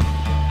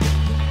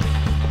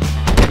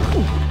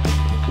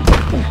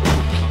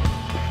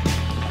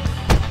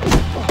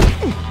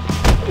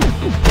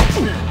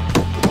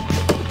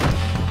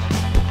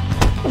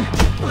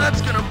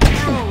 That's gonna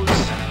bruise.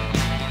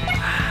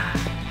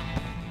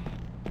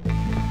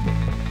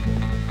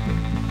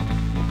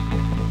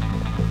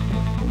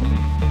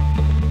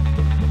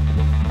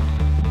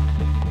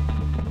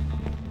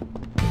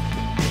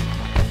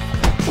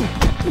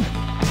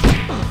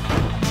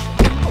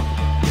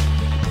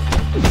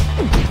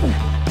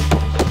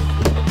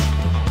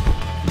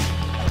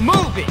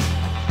 Move it!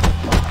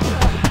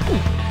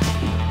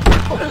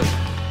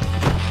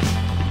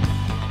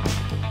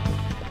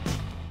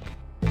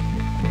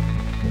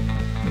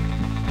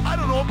 I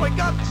don't know if I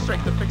got the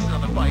strength to fix it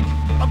on the bike.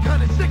 I'm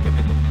kinda sick of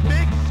it.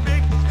 Fix,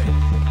 fix, fix.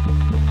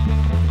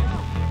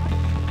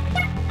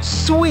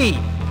 Sweet!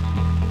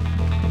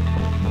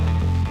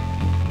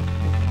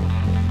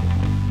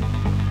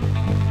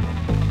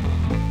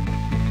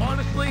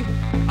 Honestly,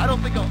 I don't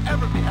think I'll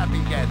ever be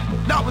happy again.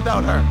 Not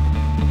without her.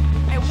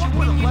 Hey, what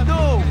can you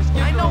do?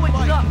 I know it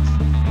sucks.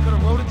 Could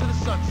have rode it to the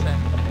sunset.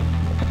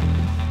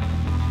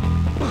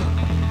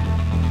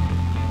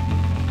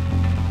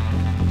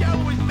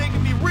 Galloway's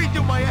making me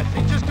redo my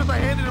essay just because I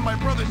handed in my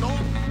brother's old...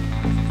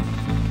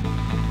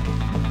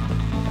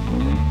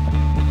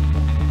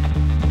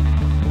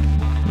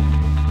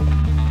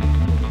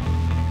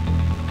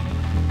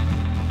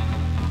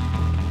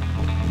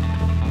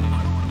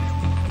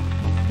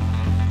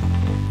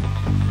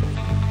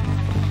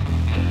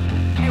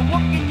 Hey,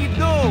 what can you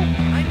do?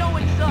 I know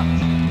it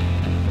sucks.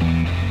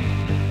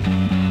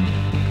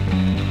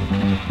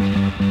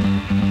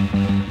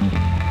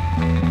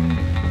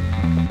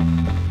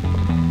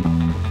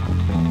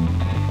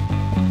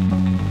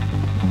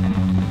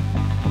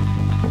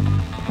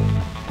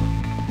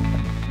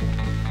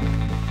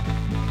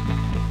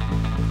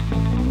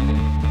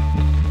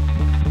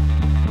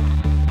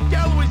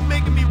 Galloway's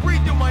making me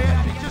redo my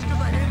essay just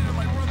because I handed in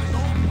my brother's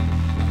old...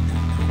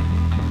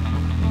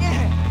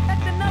 Yeah,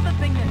 that's another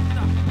thing that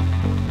sucks.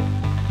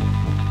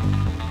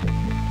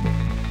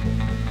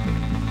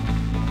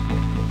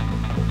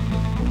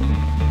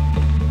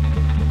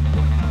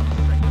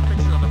 Fix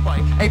it on the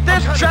bike. Hey, if I'm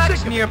there's kinda tracks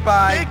sick of it.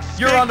 nearby, Fix,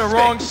 you're fix, on the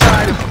wrong fix.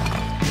 side of it.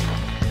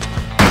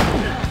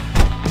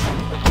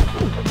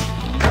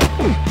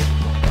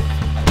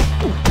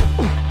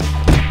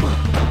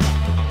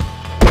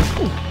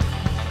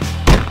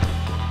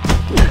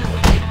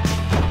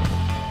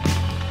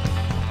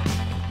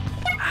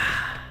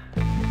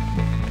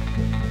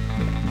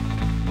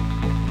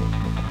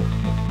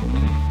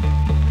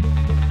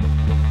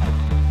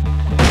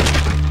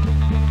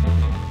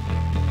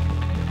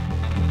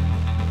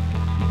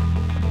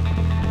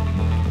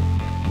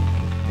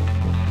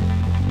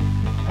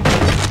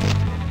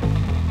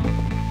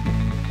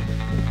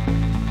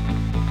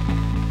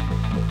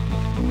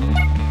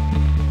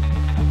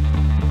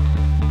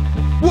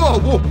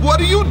 Whoa,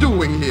 what are you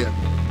doing here?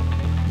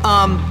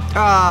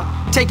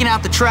 Taking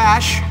out the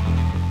trash.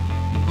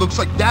 Looks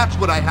like that's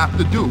what I have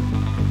to do.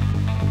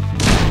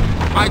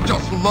 I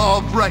just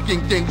love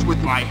wrecking things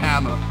with my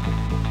hammer.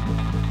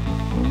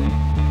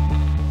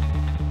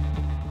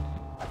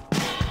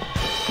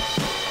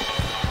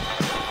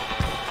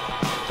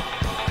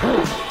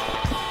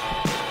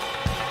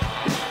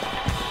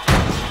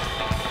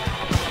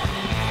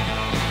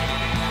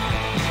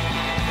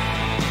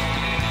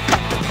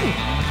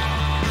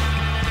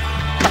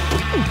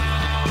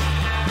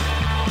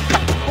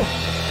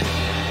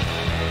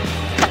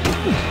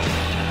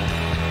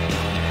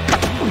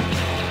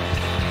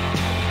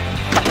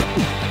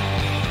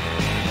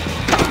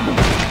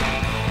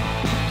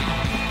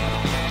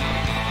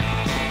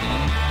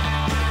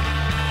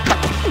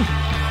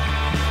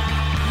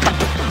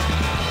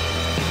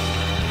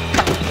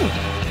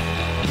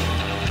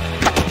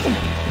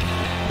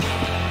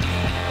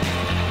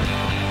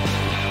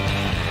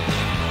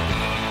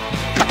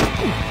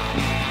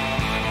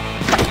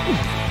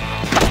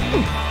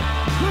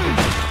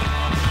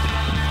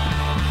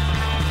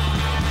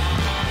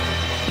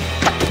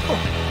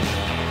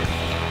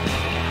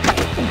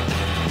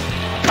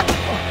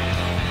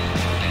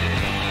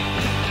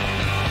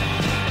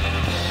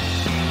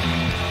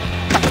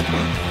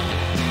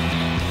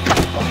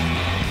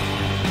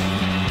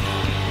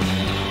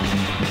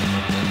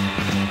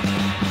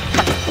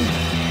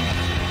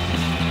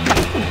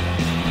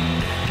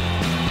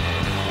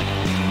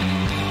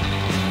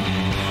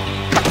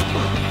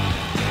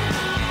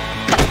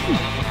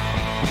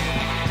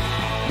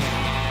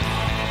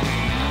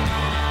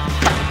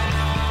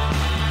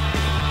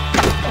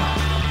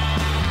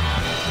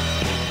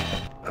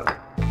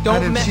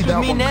 Don't mess with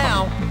me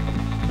now.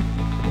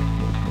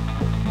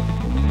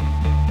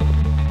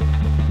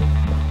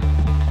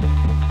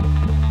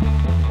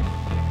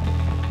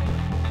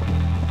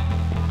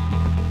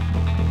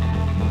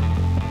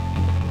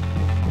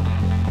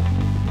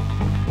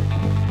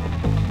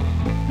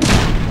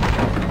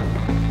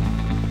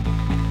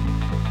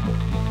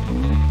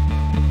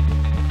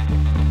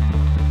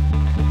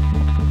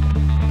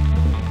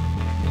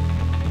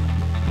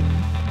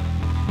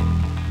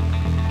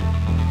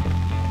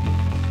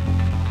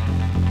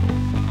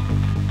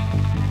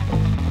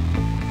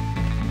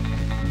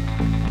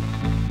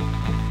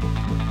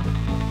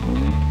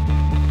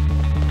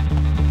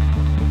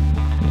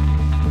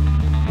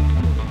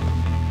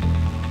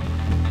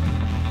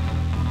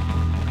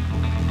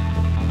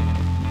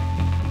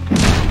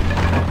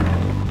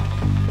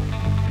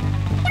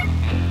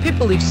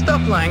 People leave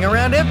stuff lying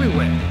around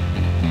everywhere.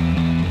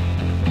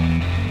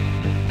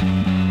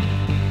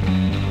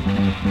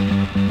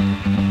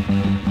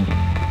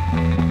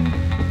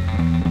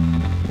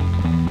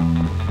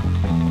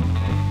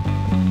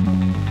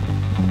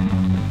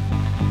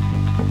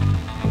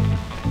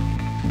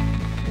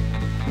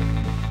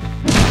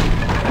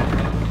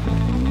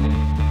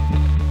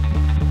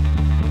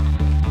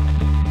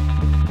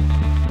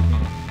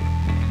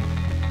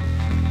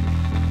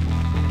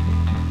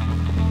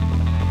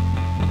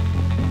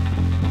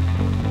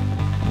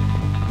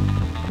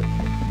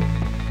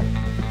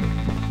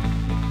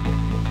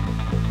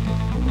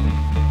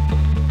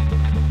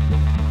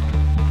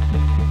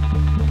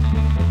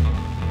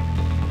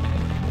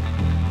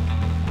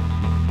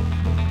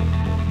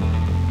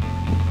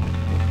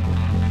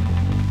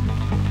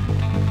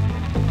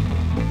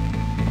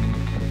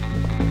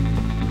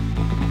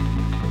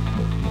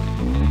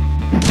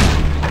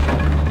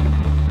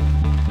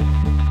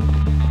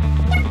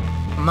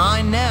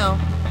 Mine now.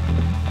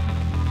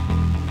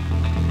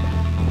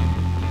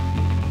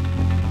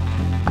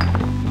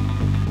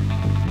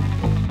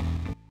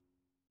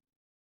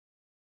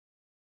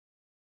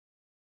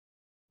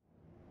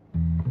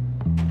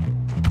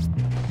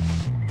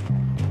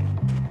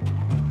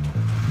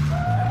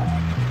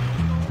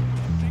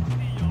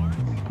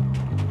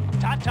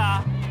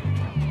 Ta-ta.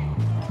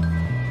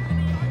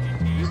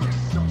 You look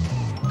so...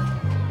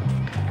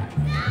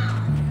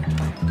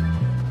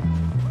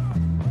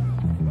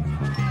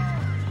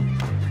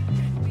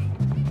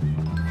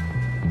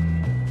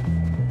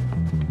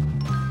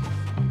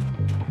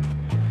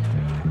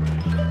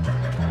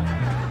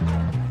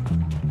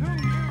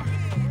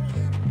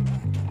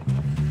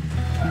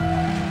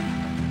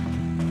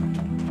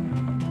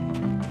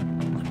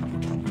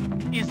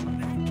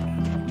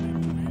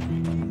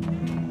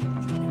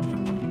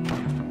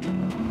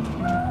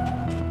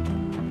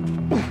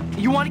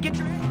 You want to get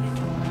your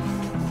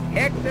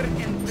Hector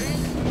and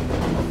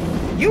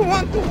Frank? You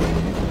want to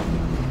win?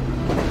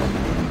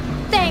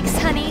 Thanks,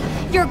 honey.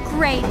 You're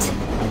great.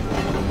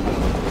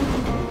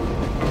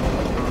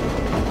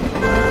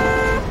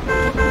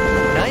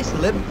 Nice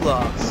lip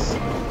gloss.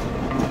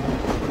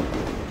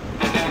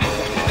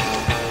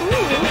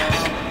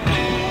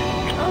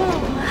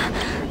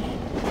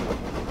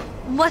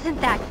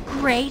 Wasn't that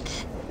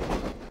great?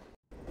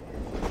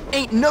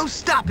 Ain't no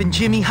stopping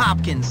Jimmy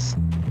Hopkins.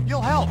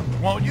 You'll help,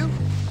 won't you?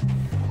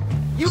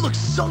 You look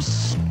so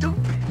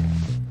stupid.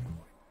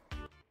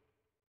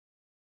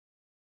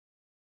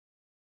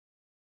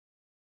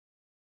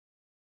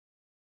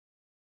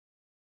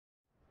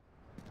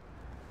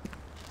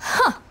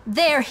 Huh,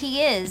 there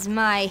he is,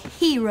 my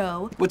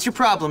hero. What's your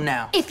problem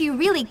now? If you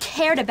really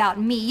cared about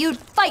me, you'd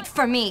fight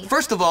for me.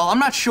 First of all, I'm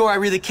not sure I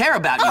really care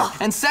about you.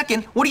 And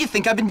second, what do you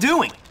think I've been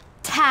doing?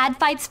 Tad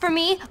fights for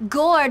me,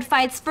 Gord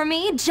fights for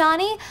me,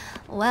 Johnny,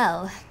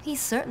 well, he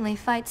certainly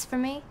fights for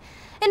me.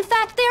 In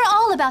fact, they're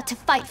all about to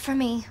fight for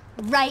me.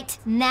 Right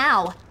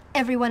now.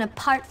 Everyone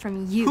apart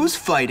from you. Who's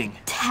fighting?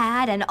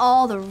 Tad and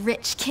all the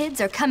rich kids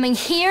are coming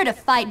here to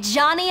fight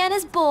Johnny and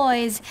his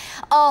boys.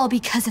 All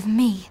because of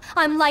me.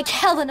 I'm like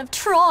Helen of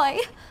Troy.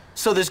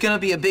 So there's gonna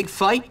be a big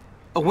fight?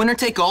 A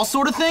winner-take-all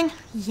sort of thing?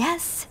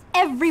 Yes,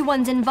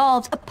 everyone's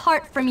involved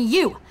apart from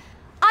you.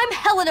 I'm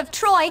Helen of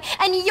Troy,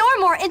 and you're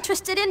more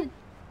interested in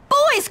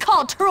boys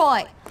called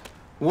Troy.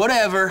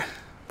 Whatever.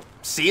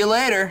 See you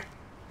later.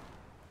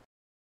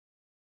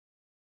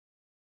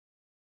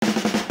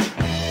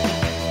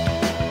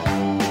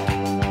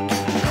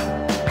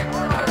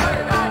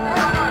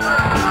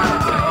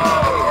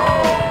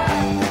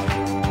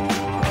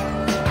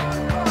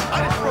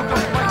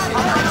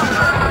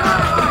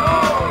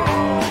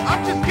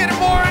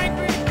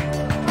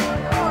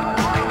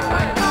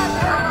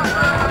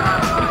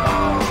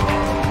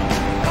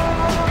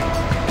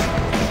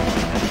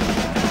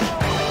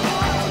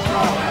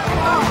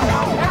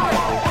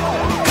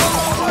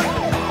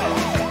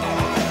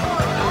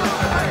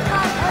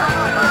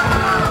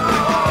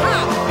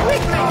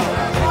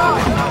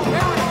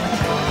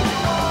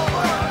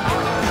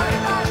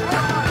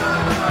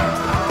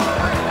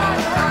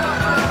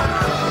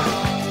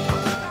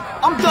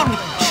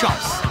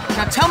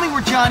 Tell me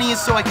where Johnny is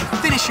so I can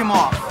finish him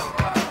off.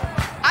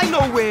 I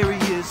know where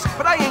he is,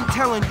 but I ain't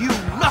telling you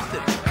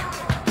nothing.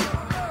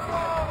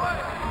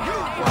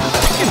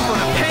 It's for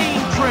the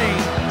pain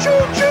train.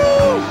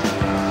 Choo-choo!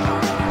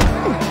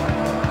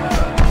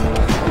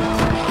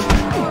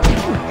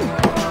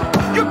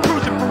 You're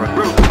cruising for a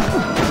group.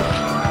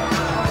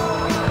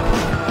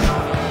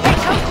 Hey,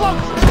 come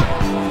close.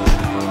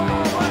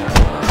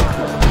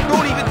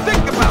 Don't even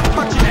think about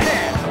touching a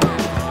hair.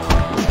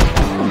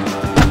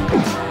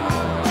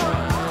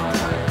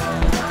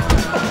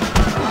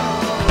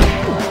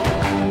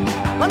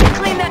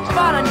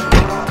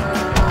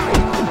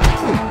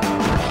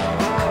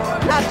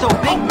 Not so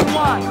big.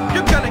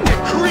 You're gonna get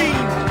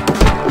creamed.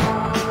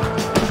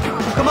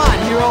 Come on,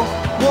 hero.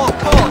 Walk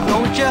tall,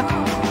 don't ya?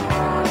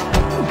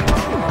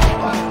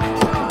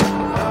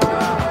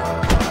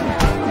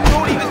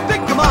 Don't even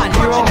think. Come on,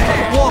 hero.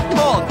 Walk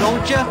tall,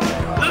 don't ya?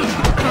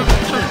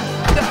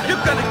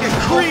 You're gonna get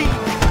creamed.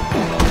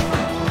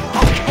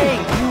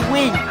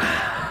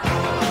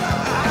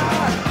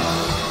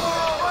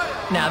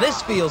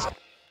 feels.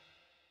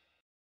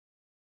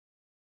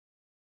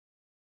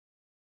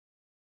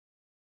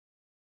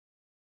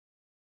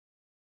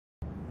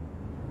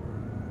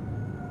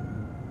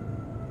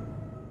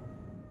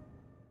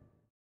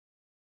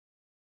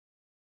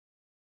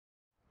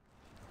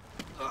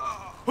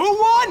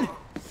 Who won?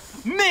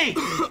 Me!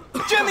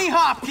 Jimmy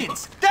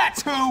Hopkins!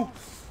 That's who!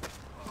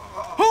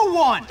 Who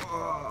won?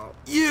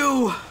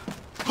 You.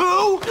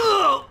 Who?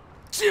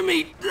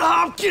 Jimmy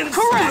Hopkins.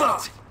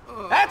 Correct!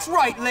 That's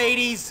right,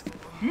 ladies.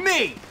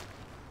 Me.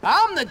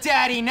 I'm the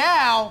daddy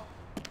now.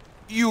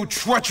 You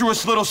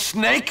treacherous little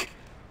snake!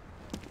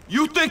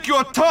 You think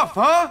you're tough,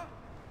 huh?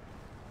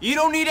 You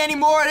don't need any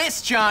more of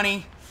this,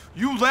 Johnny.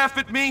 You laugh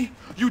at me,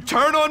 you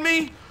turn on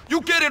me,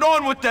 you get it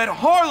on with that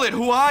harlot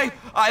who I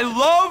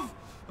love?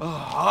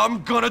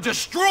 I'm gonna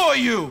destroy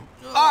you!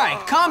 All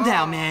right, calm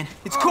down, man.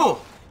 It's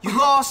cool. You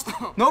lost.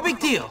 No big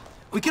deal.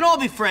 We can all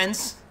be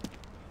friends.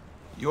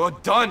 You're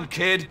done,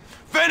 kid.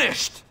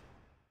 Finished!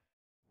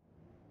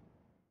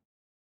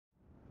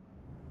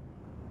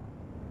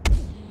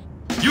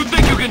 You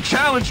think you can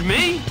challenge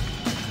me?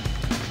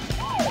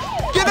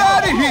 Get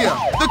out of here!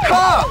 The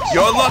cops!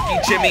 You're lucky,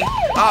 Jimmy.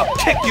 I'll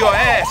kick your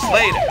ass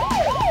later.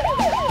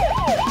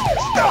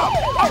 Stop!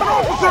 I'm an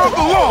officer of the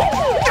law!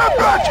 Get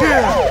back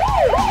here!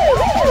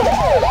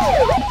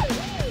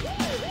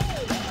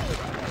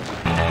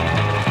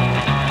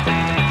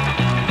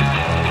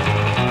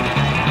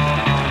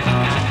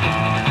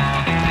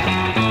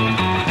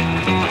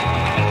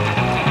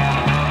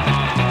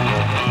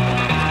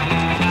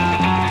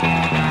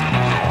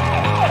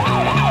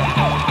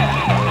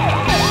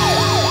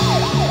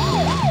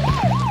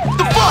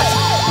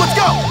 Let's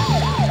go!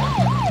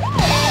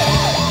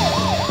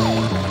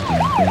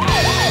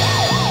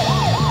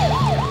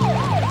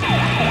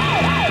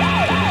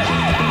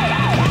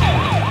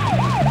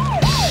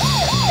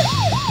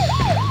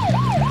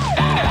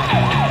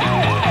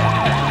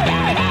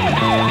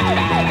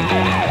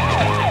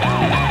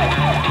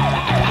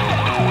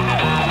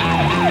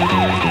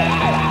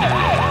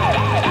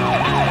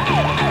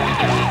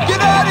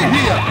 Get out of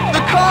here!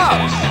 The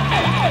cops!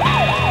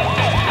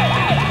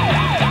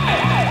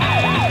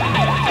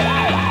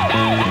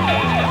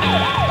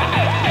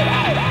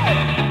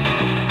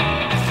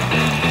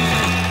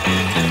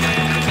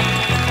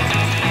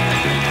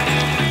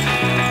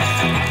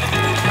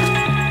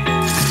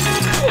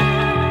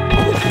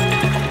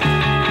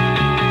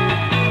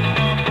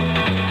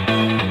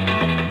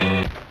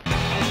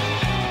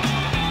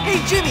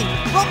 Jimmy,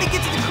 help me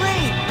get to the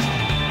crane!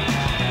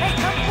 Hey,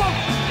 come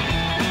close!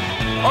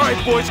 All right,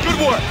 boys, good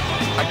work.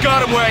 I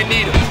got him where I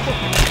need him.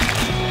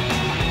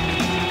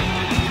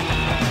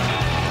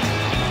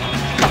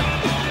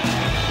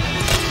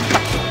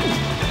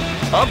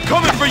 I'm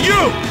coming for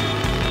you!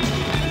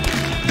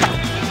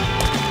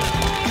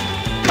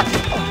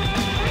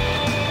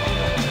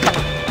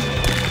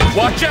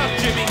 Watch out,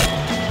 Jimmy!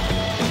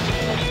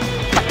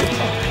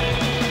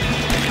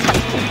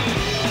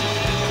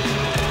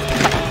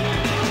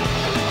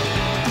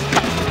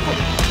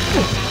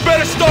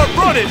 Better start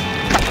running!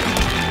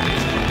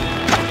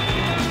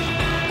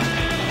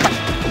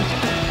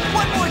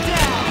 One more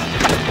down!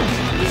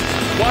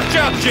 Watch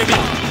out, Jimmy!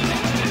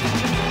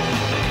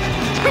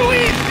 Too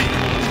easy!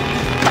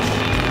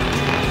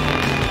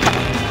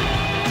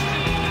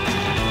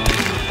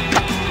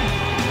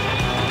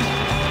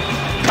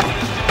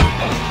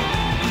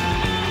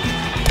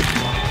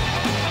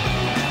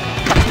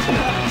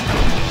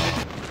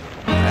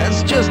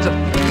 That's just a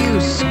few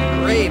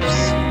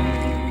scrapes.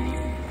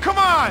 Come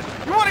on!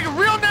 You wanna get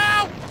real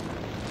now?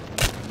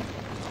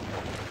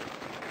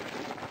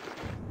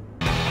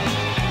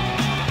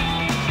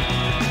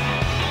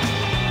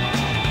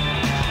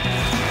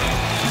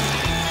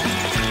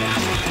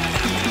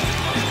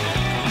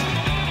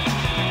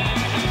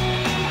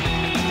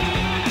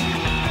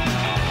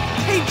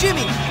 Hey,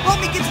 Jimmy, help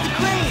me get to the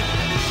crane!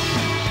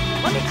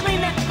 Let me clean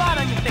that spot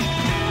on your face.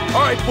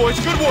 All right, boys,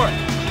 good work.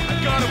 I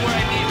got him where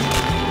I need him.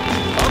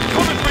 I'm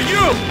coming for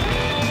you!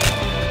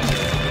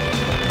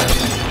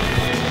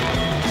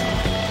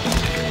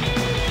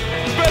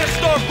 Better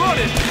start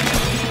running!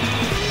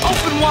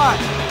 Open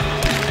wide!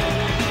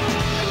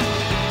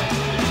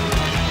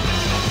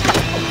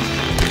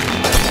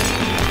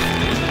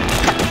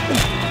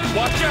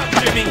 Watch out,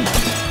 Jimmy!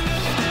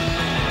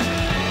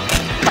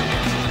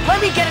 Let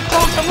me get a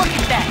closer look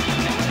at that!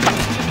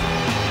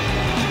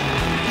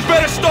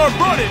 Better start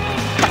running!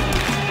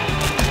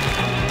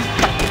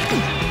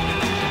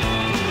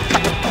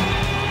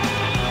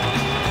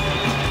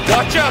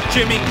 Watch out,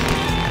 Jimmy!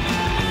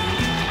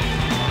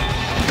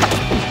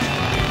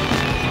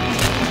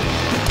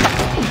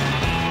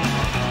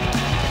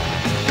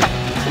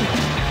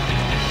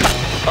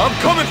 I'm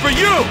coming for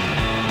you!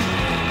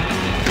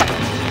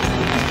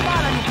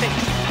 Spot on your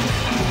face.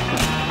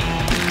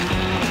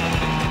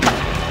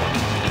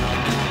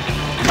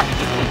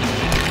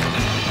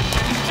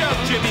 Watch out,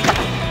 Jimmy!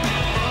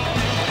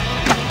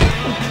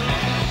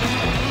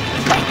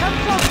 Come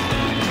close.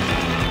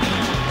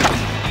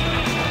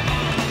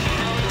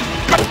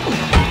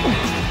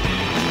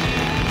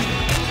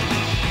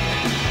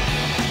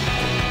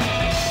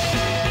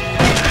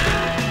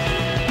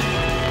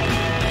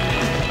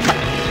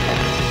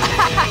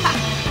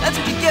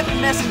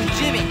 messing with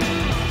Jimmy.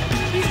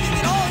 He's gonna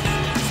get all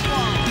over this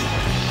wall.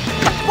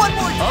 One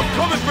more time. I'm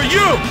coming for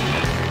you!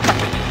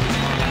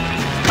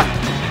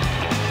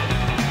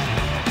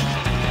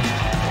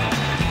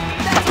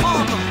 That's all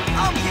of them.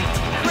 I'll get to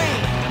the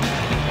crane.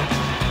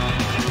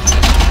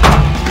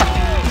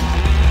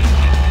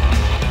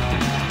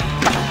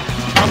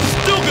 I'm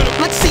still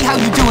gonna... Let's see how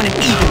you do in an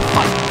even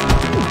fight.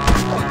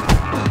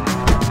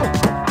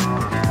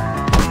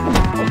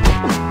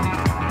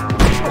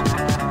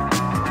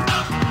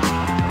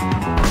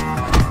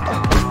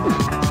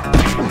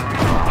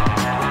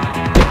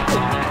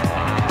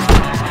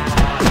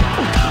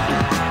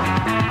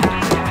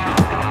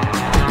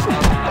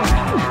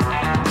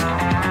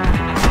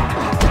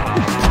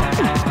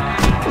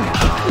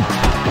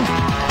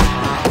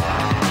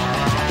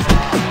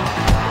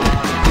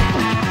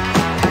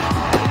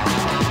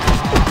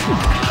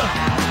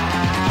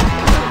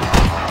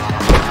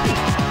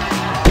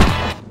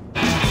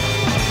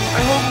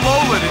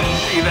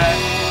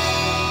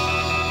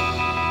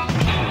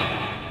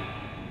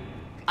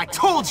 I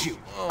told you!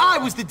 I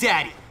was the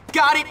daddy!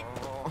 Got it?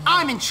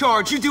 I'm in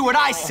charge, you do what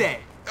I say!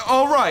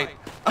 All right,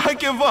 I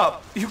give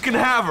up. You can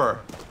have her.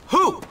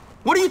 Who?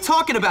 What are you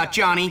talking about,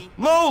 Johnny?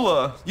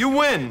 Lola, you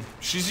win.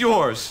 She's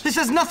yours. This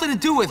has nothing to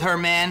do with her,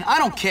 man. I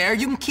don't care.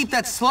 You can keep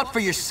that slut for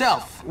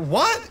yourself.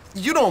 What?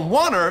 You don't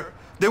want her?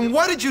 Then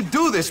why did you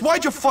do this?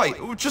 Why'd you fight?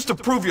 Just to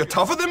prove you're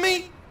tougher than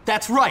me?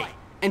 That's right.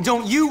 And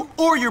don't you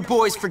or your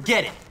boys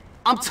forget it.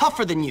 I'm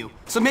tougher than you,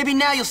 so maybe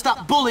now you'll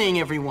stop bullying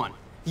everyone.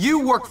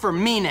 You work for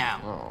me now.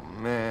 Oh,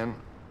 man.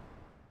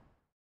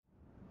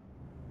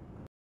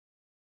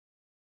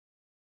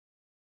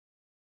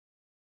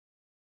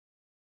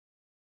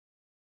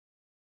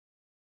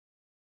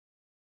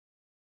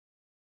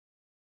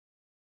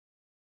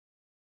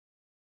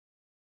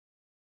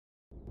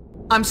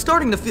 I'm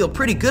starting to feel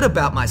pretty good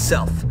about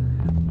myself.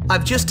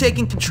 I've just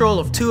taken control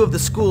of 2 of the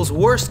school's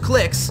worst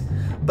cliques,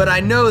 but I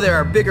know there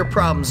are bigger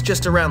problems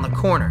just around the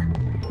corner.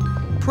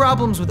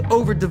 Problems with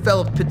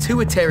overdeveloped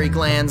pituitary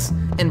glands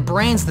and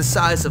brains the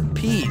size of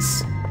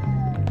peas.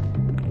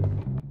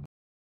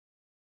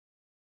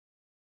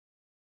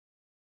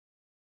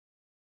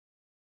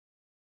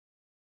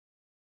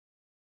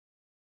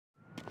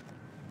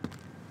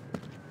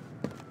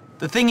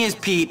 The thing is,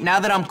 Pete, now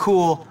that I'm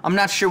cool, I'm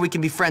not sure we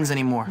can be friends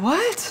anymore.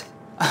 What?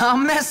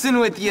 I'm messing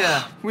with you.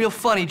 Real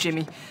funny,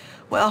 Jimmy.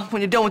 Well,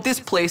 when you're done with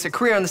this place, a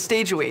career on the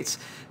stage awaits.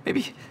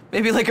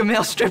 Maybe like a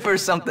male stripper or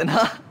something,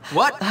 huh?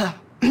 What?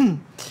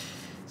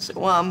 So,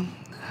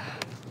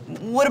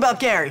 what about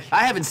Gary?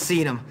 I haven't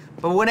seen him,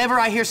 but whenever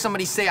I hear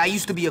somebody say I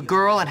used to be a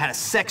girl and had a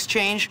sex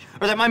change,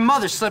 or that my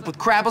mother slept with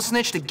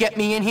Crabblesnitch to get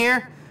me in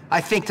here, I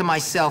think to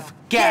myself,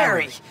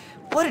 Gary!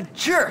 What a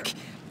jerk!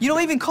 You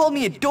don't even call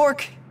me a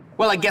dork.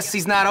 Well, I guess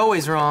he's not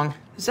always wrong.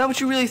 Is that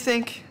what you really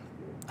think?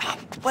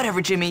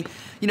 Whatever, Jimmy.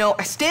 You know,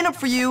 I stand up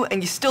for you,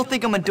 and you still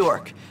think I'm a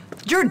dork.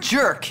 You're a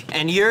jerk.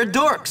 And you're a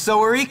dork, so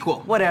we're equal.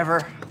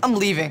 Whatever. I'm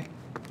leaving.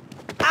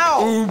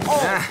 Ow!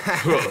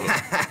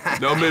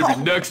 Now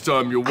maybe next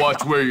time you'll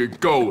watch where you're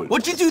going.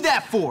 What'd you do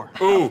that for?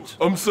 Oh,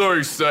 I'm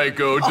sorry,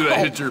 Psycho. Did I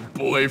hit your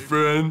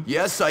boyfriend?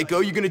 Yeah,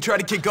 Psycho, you gonna try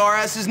to kick our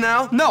asses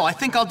now? No, I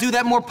think I'll do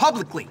that more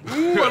publicly.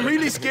 Ooh, I'm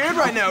really scared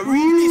right now,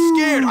 really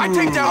scared. I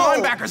take down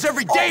linebackers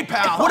every day,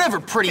 pal. Whatever,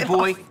 pretty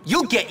boy.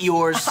 You'll get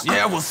yours.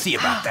 Yeah, we'll see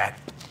about that.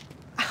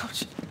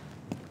 Ouch.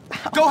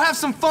 Go have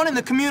some fun in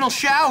the communal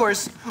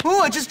showers. Ooh,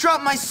 I just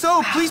dropped my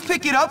soap. Please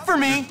pick it up for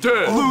me.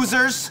 Dad.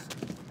 Losers.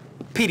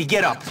 Petey,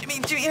 get up.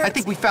 Jimmy, I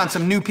think we found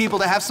some new people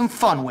to have some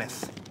fun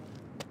with.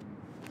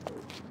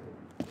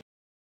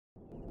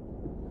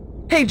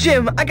 Hey,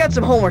 Jim, I got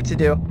some homework to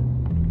do.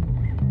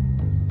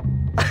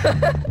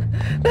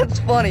 That's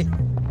funny.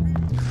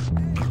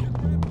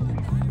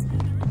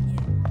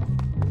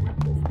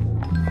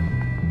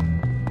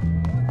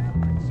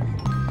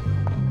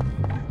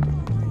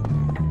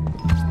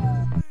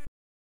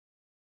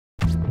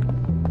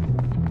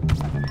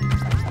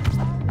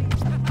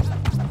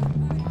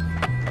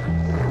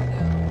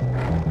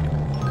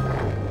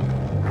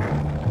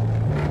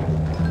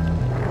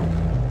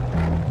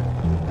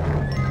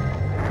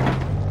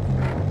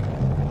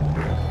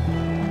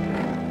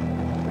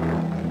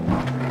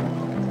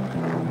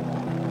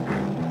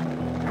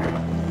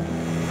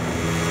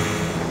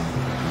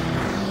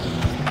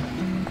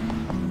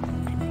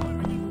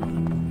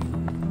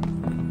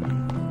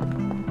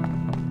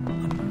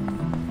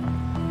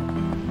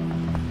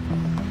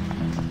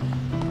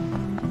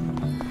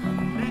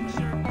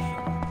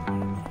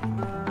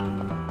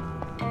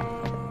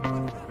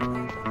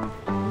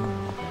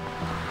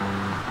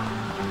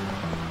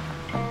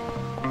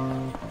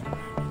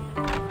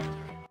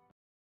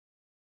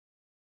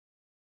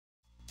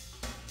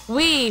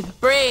 Weave,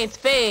 braids,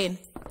 fade.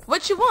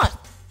 What you want?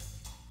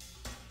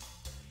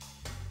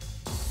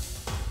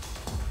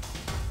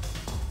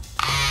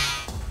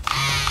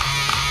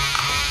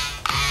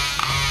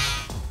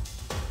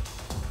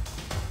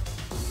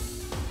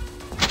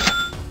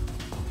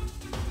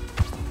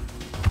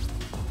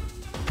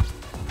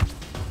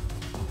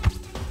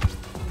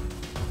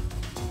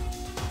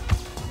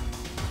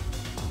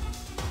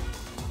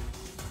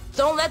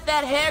 don't let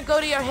that hair go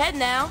to your head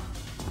now.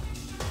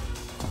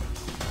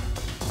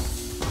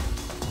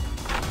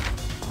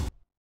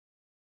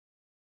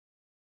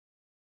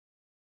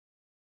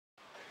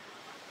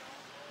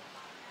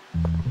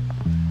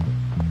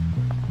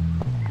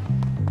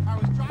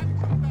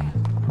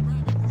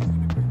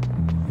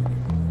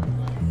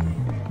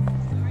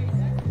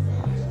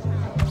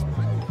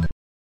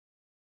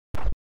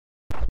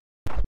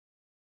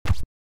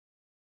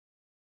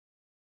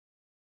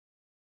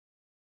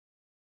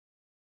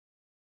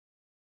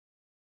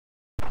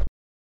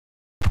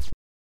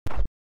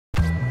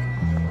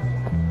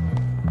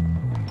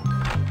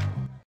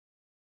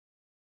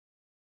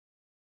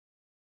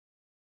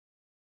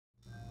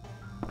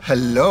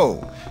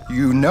 Hello.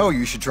 You know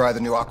you should try the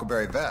new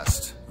Aquaberry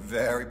vest.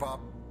 Very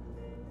popular.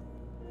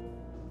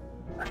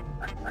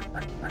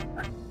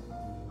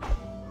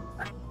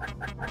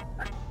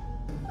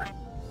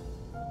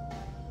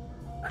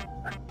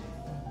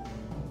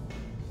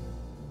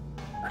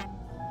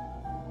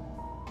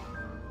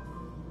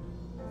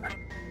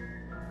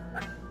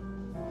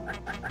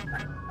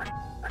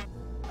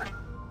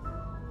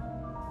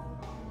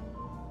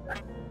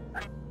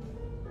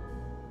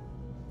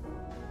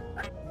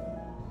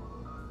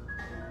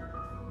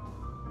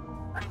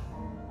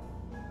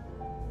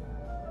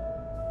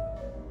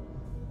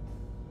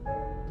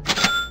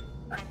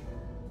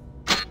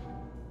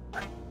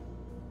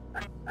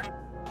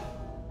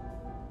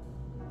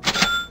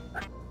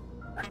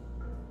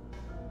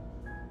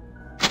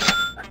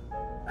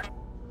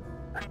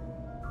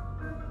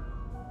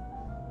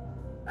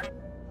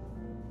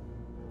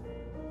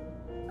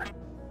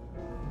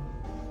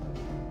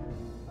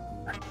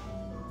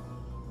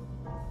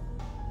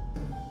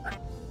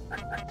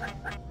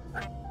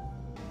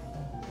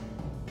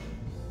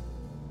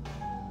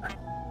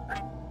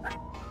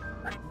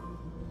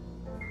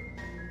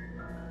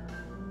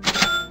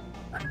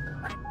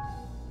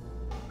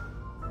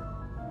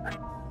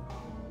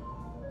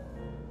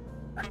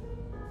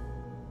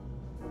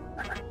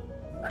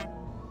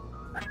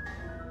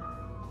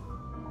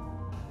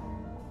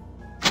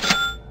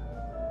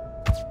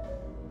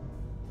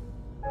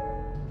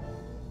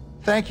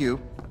 Thank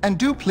you. And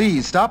do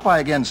please stop by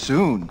again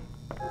soon.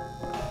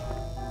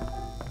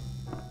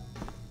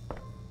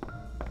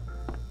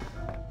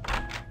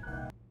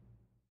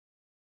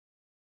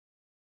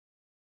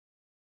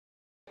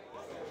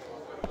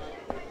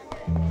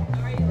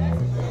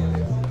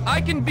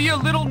 I can be a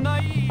little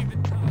naive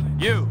at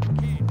times. You.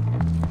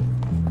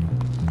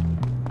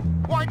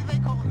 Why do they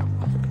call it a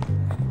fight?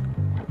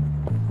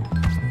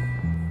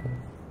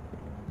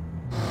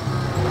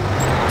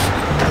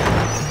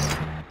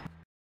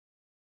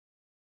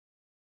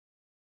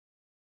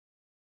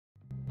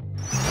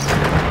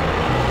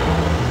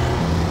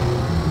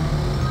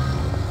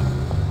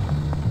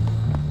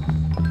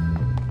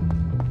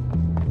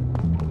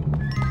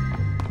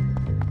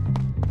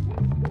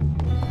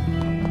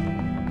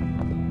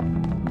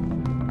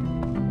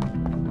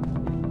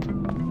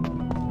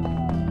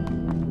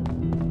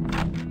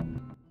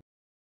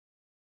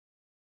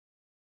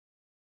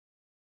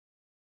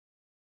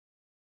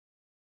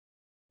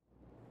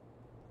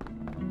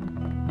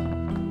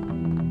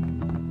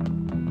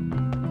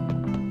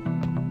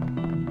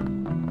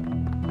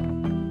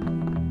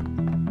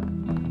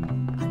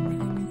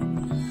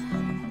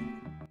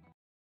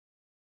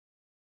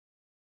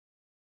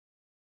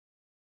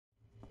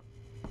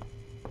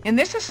 In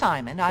this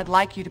assignment, I'd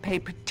like you to pay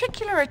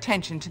particular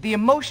attention to the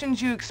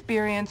emotions you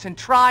experience and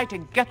try to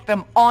get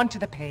them onto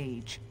the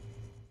page.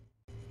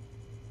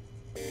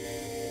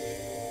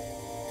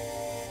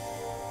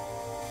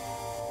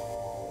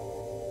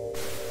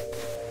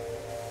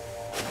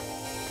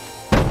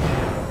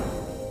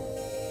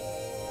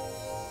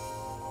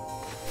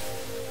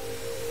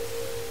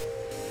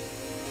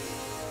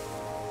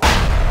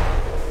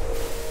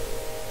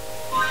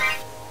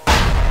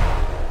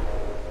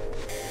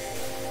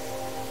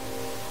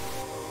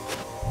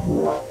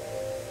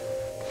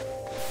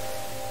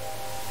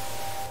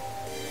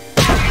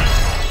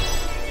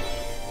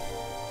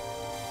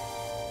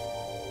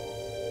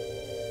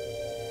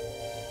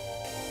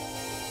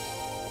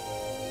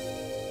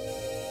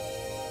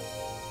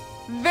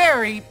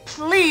 Very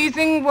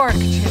pleasing work,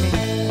 Jimmy.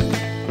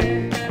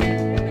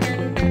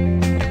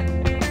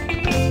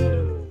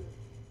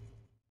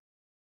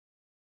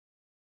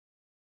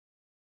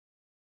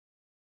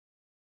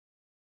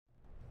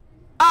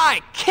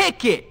 I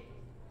kick it!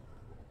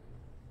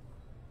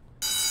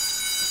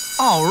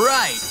 All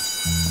right.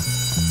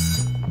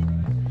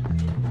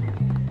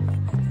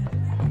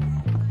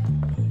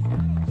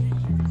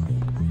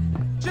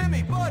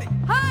 Jimmy, buddy!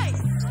 Hi!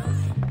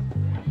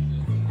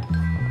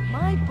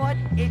 My butt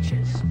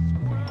itches.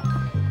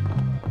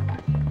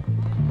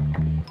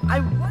 I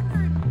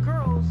wonder if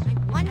girls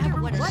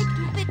ever what a like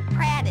stupid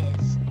prat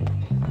is.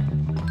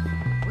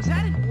 Was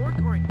that an orc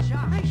or a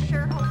jock? I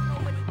sure hope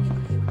nobody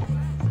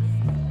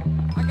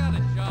I got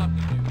a job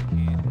to do,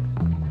 kid.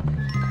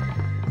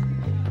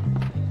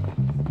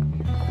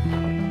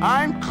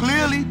 I'm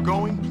clearly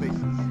going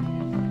places.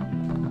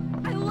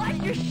 I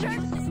like your shirt.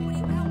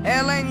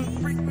 Ailing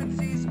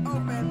frequencies of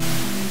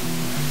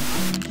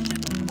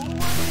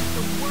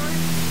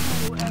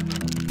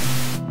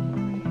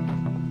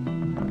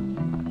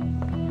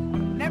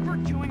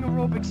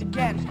graphics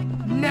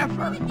again.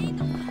 Never.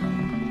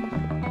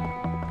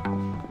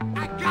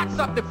 I got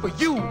something for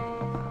you.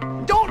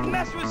 Don't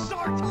mess with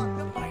Sartok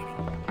the Mighty.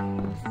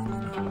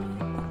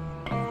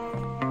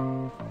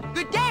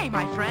 Good day,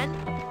 my friend.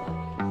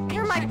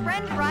 You're my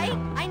friend, right?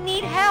 I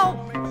need help.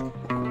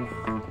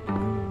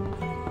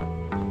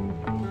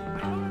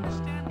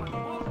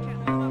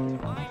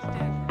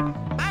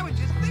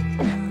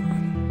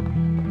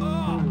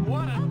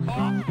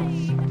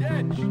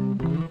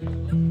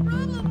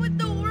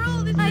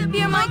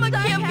 Mama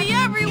can't be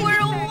everywhere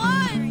at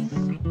once!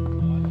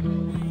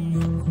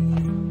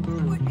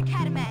 Bullworth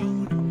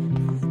Academy.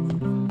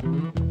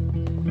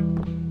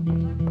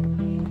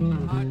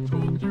 I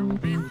told you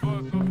big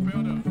was a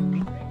better.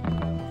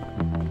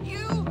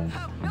 You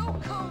have no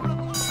code of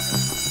honor.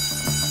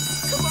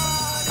 Come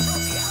on,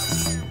 help me out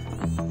here.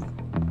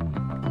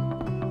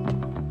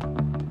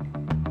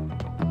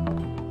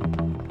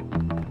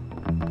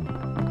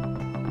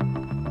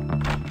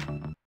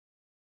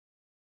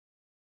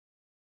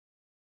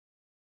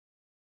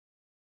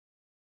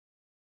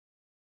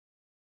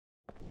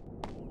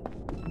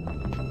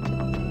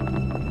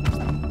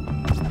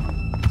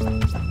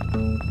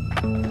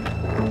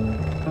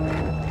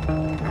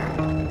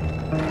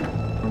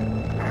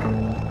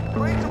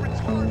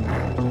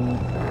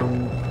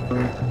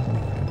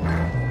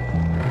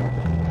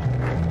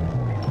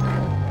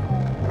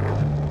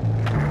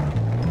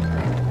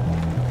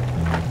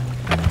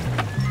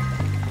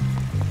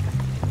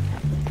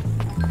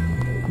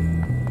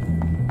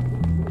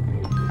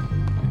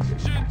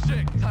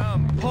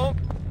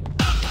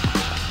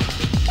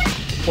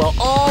 Well,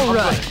 all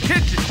right. I'm gonna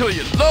hit you till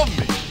you love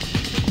me.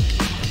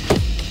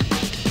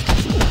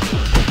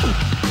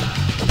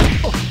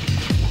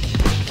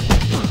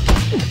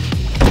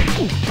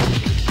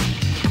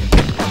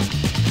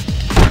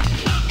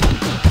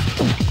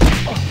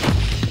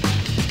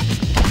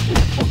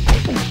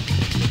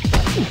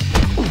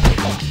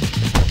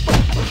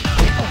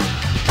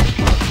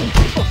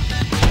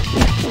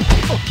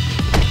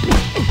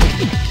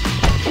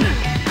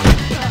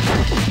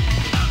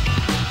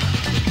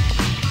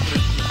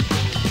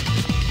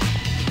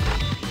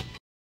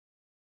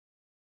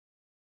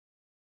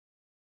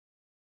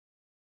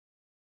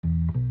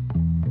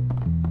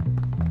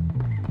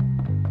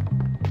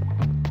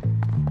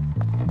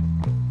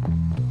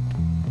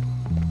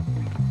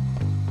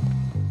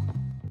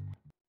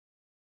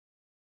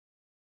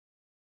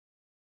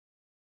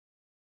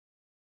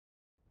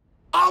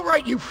 All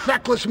right, you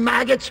feckless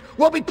maggots.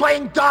 We'll be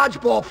playing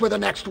dodgeball for the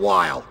next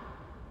while.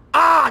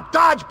 Ah,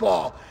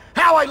 dodgeball.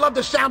 How I love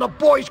the sound of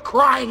boys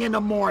crying in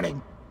the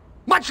morning.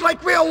 Much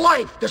like real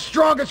life, the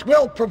strongest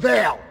will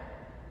prevail.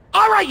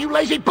 All right, you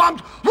lazy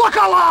bums, look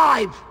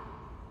alive!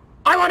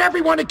 I want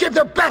everyone to give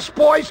their best,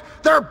 boys,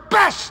 their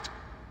best!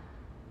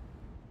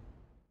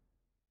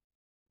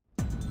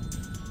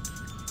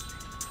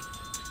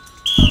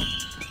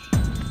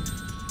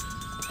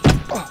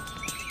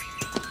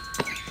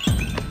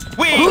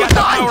 We got the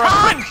power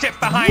of friendship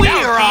behind We're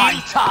our on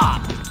team.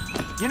 top!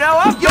 You know,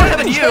 I'm You don't better have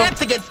a than you.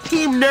 chance against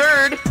Team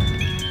Nerd!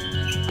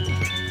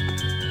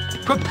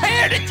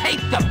 Prepare to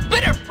taste the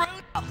bitter fruit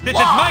of This is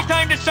my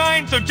time to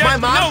shine, so just My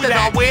mom know says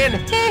that. I'll win!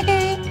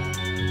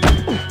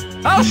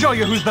 I'll show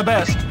you who's the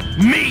best.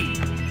 Me!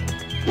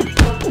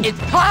 It's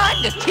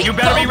time to keep You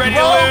better be those ready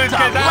to roads lose,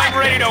 because I'm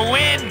electric. ready to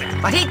win!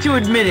 I hate to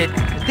admit it,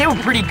 but they were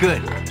pretty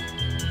good.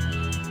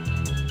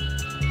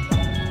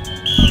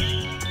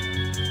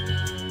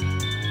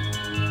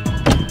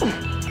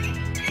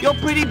 You're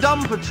pretty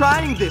dumb for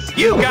trying this.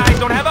 You guys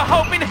don't have a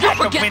hope in You heck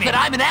of forget winning. that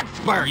I'm an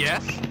expert!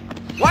 Yes?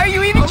 Why are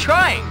you even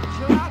trying?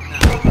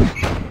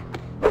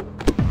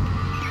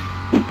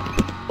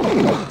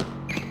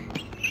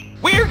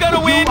 We're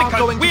gonna win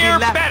because we're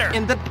better!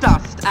 In the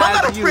dust, I'm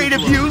not afraid of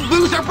you,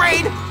 loser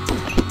brain!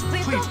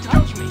 Please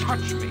touch me.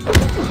 Touch me.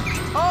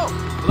 Oh,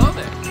 hello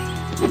there.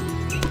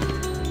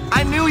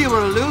 I knew you were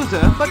a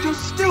loser, but you're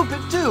stupid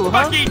too,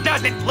 huh? Bucky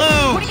doesn't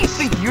lose! What do you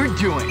think you're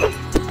doing?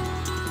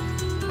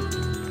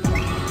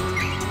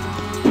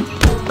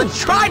 But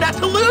try not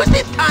to lose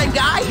this time,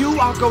 guys! You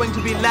are going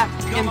to be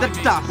left in the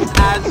dust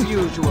as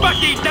usual.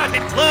 Bucky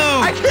doesn't lose!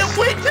 I can't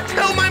wait to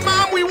tell my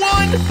mom we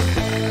won!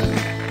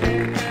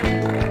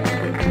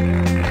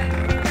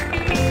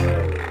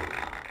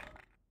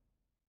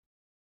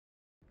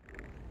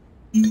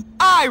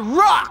 I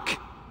rock!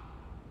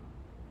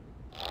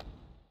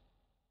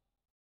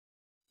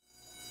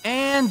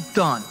 And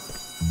done.